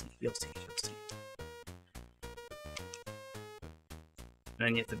 You'll see. You'll see. You'll see. And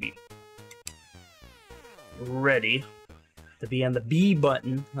then you have to be ready to be on the B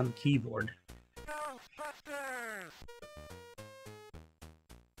button on the keyboard.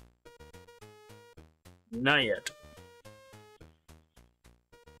 Not yet.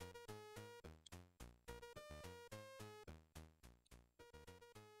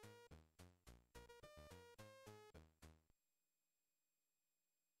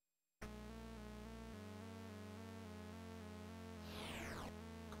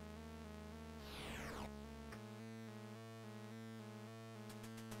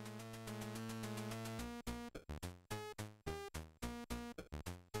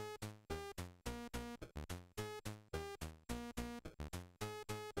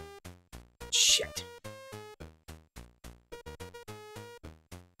 Shit.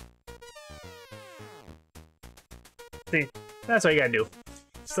 See, that's what you gotta do.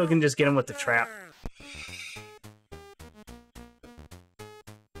 Still can just get him with the trap.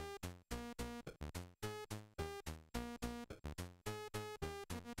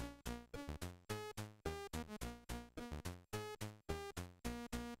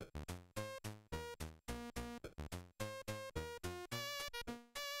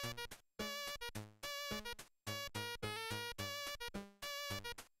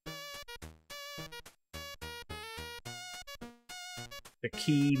 The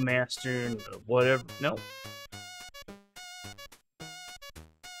key master, whatever. No.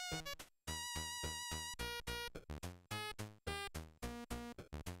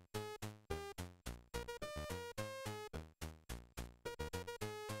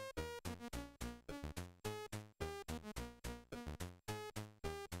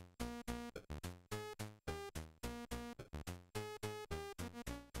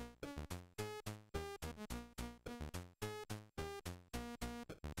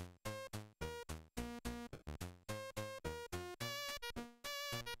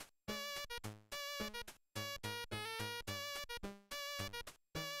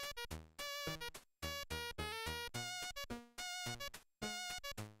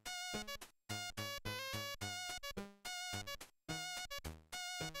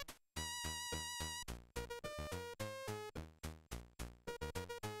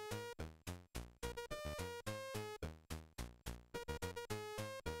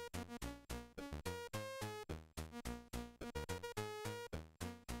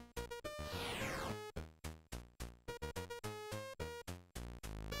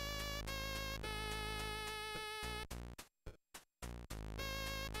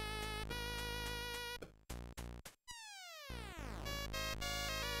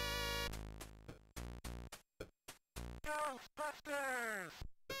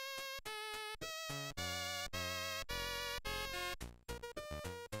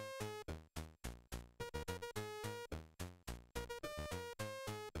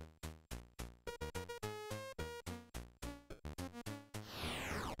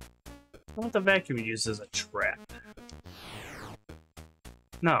 Why don't the vacuum use as a trap?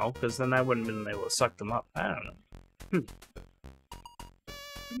 No, because then I wouldn't have been able to suck them up. I don't know.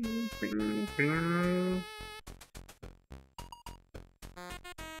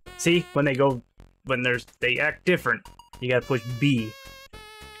 See, when they act different, you gotta push B.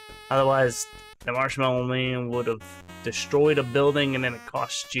 Otherwise, the Marshmallow Man would have destroyed a building and then it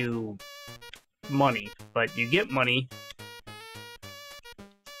cost you money. But you get money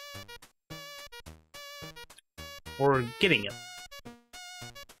for getting it.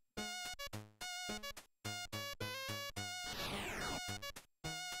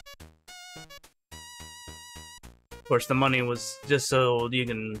 Of course, the money was just so you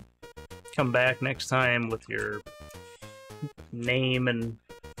can come back next time with your name and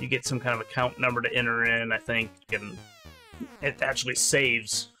you get some kind of account number to enter in, I think, and it actually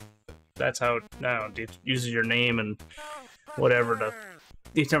saves. That's how it uses your name and whatever to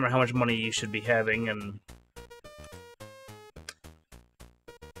determine how much money you should be having, and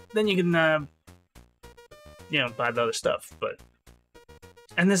then you can, buy the other stuff.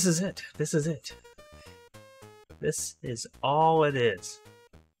 And this is it. This is it. This is all it is.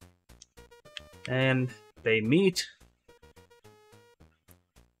 And they meet.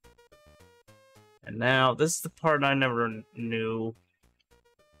 And now, this is the part I never knew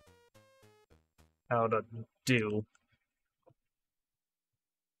how to do.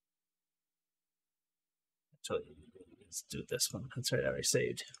 Actually, let's do this one. That's right, I already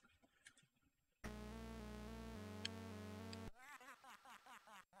saved.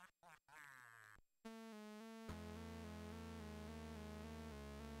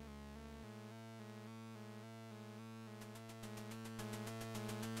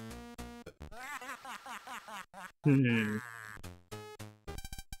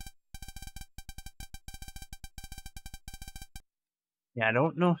 Yeah, I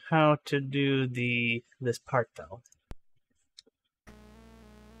don't know how to do this part though.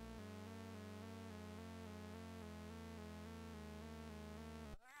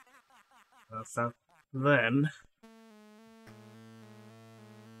 So then,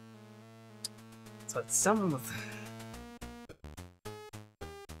 so it's someone with.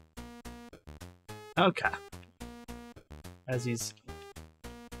 Okay. As he's.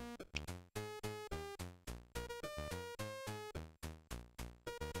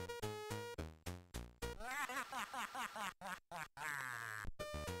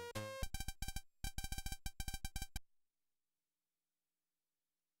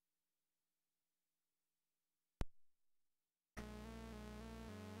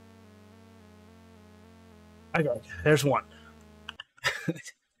 Okay, there's one.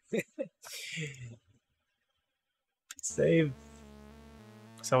 Save.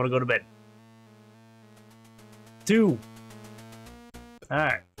 So I want to go to bed. 2.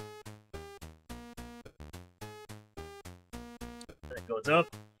 Alright. That goes up.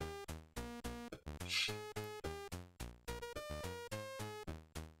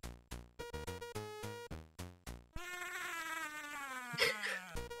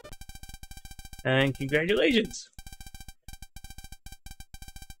 And congratulations!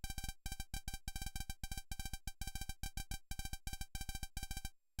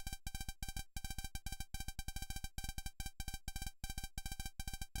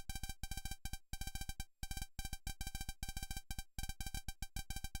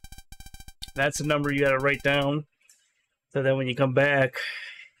 That's the number you gotta write down, so that when you come back,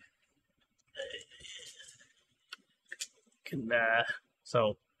 you can,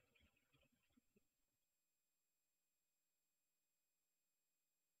 so.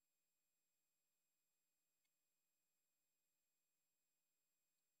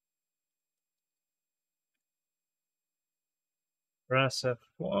 Press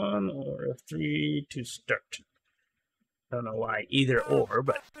F1 or F3 to start. Don't know why either or,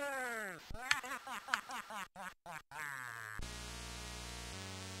 but.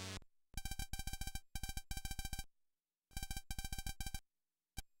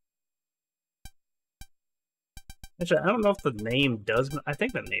 Actually, I don't know if the name does, but I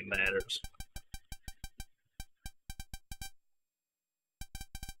think the name matters.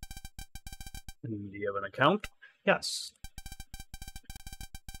 And do you have an account? Yes.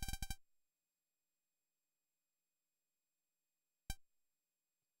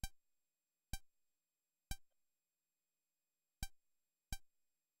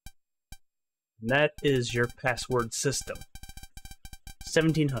 And that is your password system.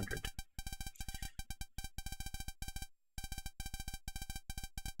 $1,700.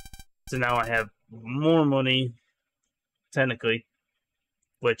 So now I have more money, technically,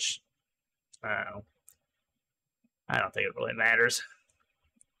 which, I don't know. I don't think it really matters.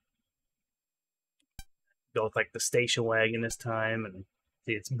 Go with like the station wagon this time, and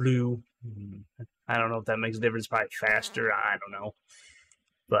see it's blue. I don't know if that makes a difference. Probably faster. I don't know.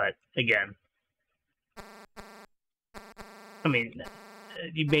 But again, I mean,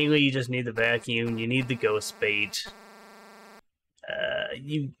 you just need the vacuum. You need the ghost bait.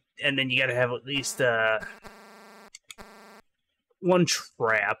 And then you got to have at least one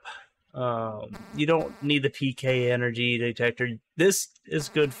trap. You don't need the PK energy detector. This is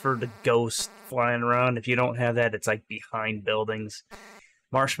good for the ghost flying around. If you don't have that, it's like behind buildings.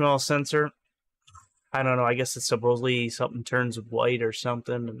 Marshmallow sensor. I don't know. I guess it's supposedly something turns white or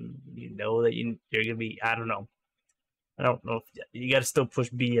something, and you know that you're gonna be. I don't know. I don't know if you got to still push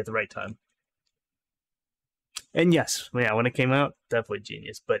B at the right time. And yes, yeah, when it came out, definitely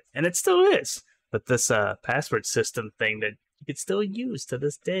genius. And it still is. But this password system thing that you could still use to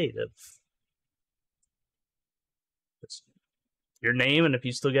this day. It's your name, and if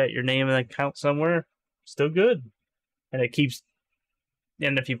you still got your name in an account somewhere, still good. And it keeps.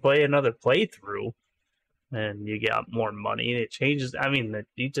 And if you play another playthrough, and you get more money, it changes. I mean,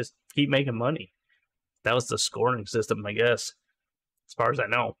 you just keep making money. That was the scoring system, I guess, as far as I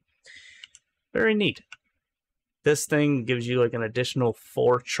know. Very neat. This thing gives you like an additional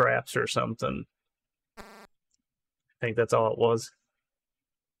 4 traps or something. I think that's all it was.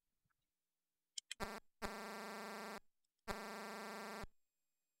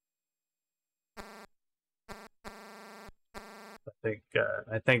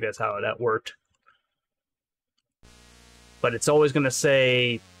 I think that's how that worked. But it's always going to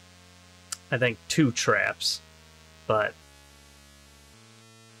say, I think, 2 traps. But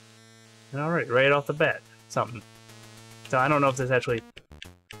alright, right off the bat, something. So I don't know if this actually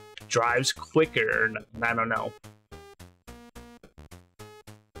drives quicker or not. I don't know.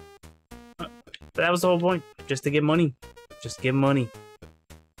 But that was the whole point. Just to get money. Just get money.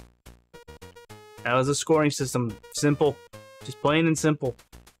 That was a scoring system. Simple. Just plain and simple.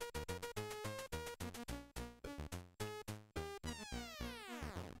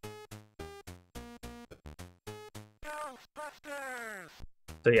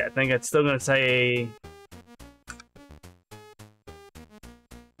 So yeah, I think it's still gonna say.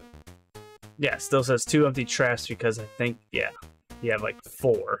 Yeah, it still says 2 empty traps because I think, yeah, you have like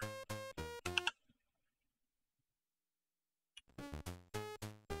 4.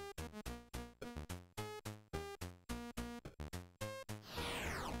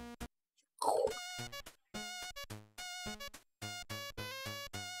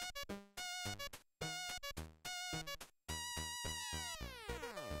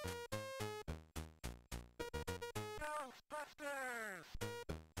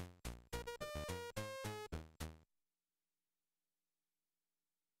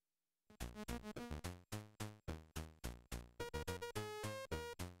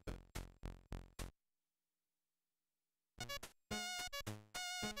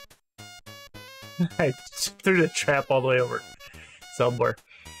 I threw the trap all the way over somewhere.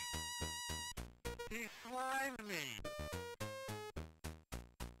 He slimed me.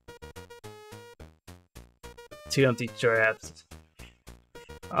 2 empty traps.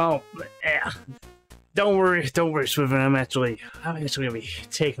 Oh, yeah. Don't worry, Swift. I'm actually gonna be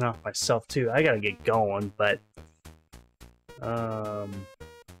taking off myself too. I gotta get going, but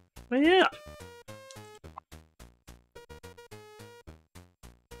yeah.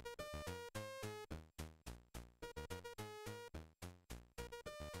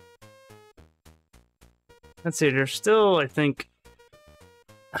 Let's see, there's still, I think,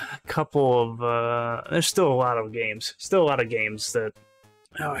 a couple of, there's still a lot of games. Still a lot of games that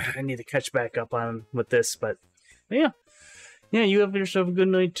I need to catch back up on with this, but yeah. Yeah, you have yourself a good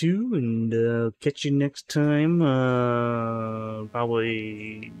night too, and catch you next time.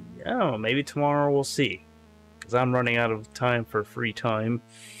 Probably, I don't know, maybe tomorrow, we'll see. Because I'm running out of time for free time.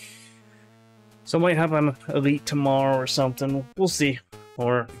 So I might have an Elite tomorrow or something. We'll see.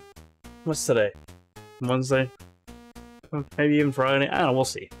 Or, what's today? Wednesday? Maybe even Friday? I don't know, we'll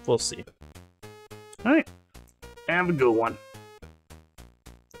see. We'll see. Alright. Have a good one.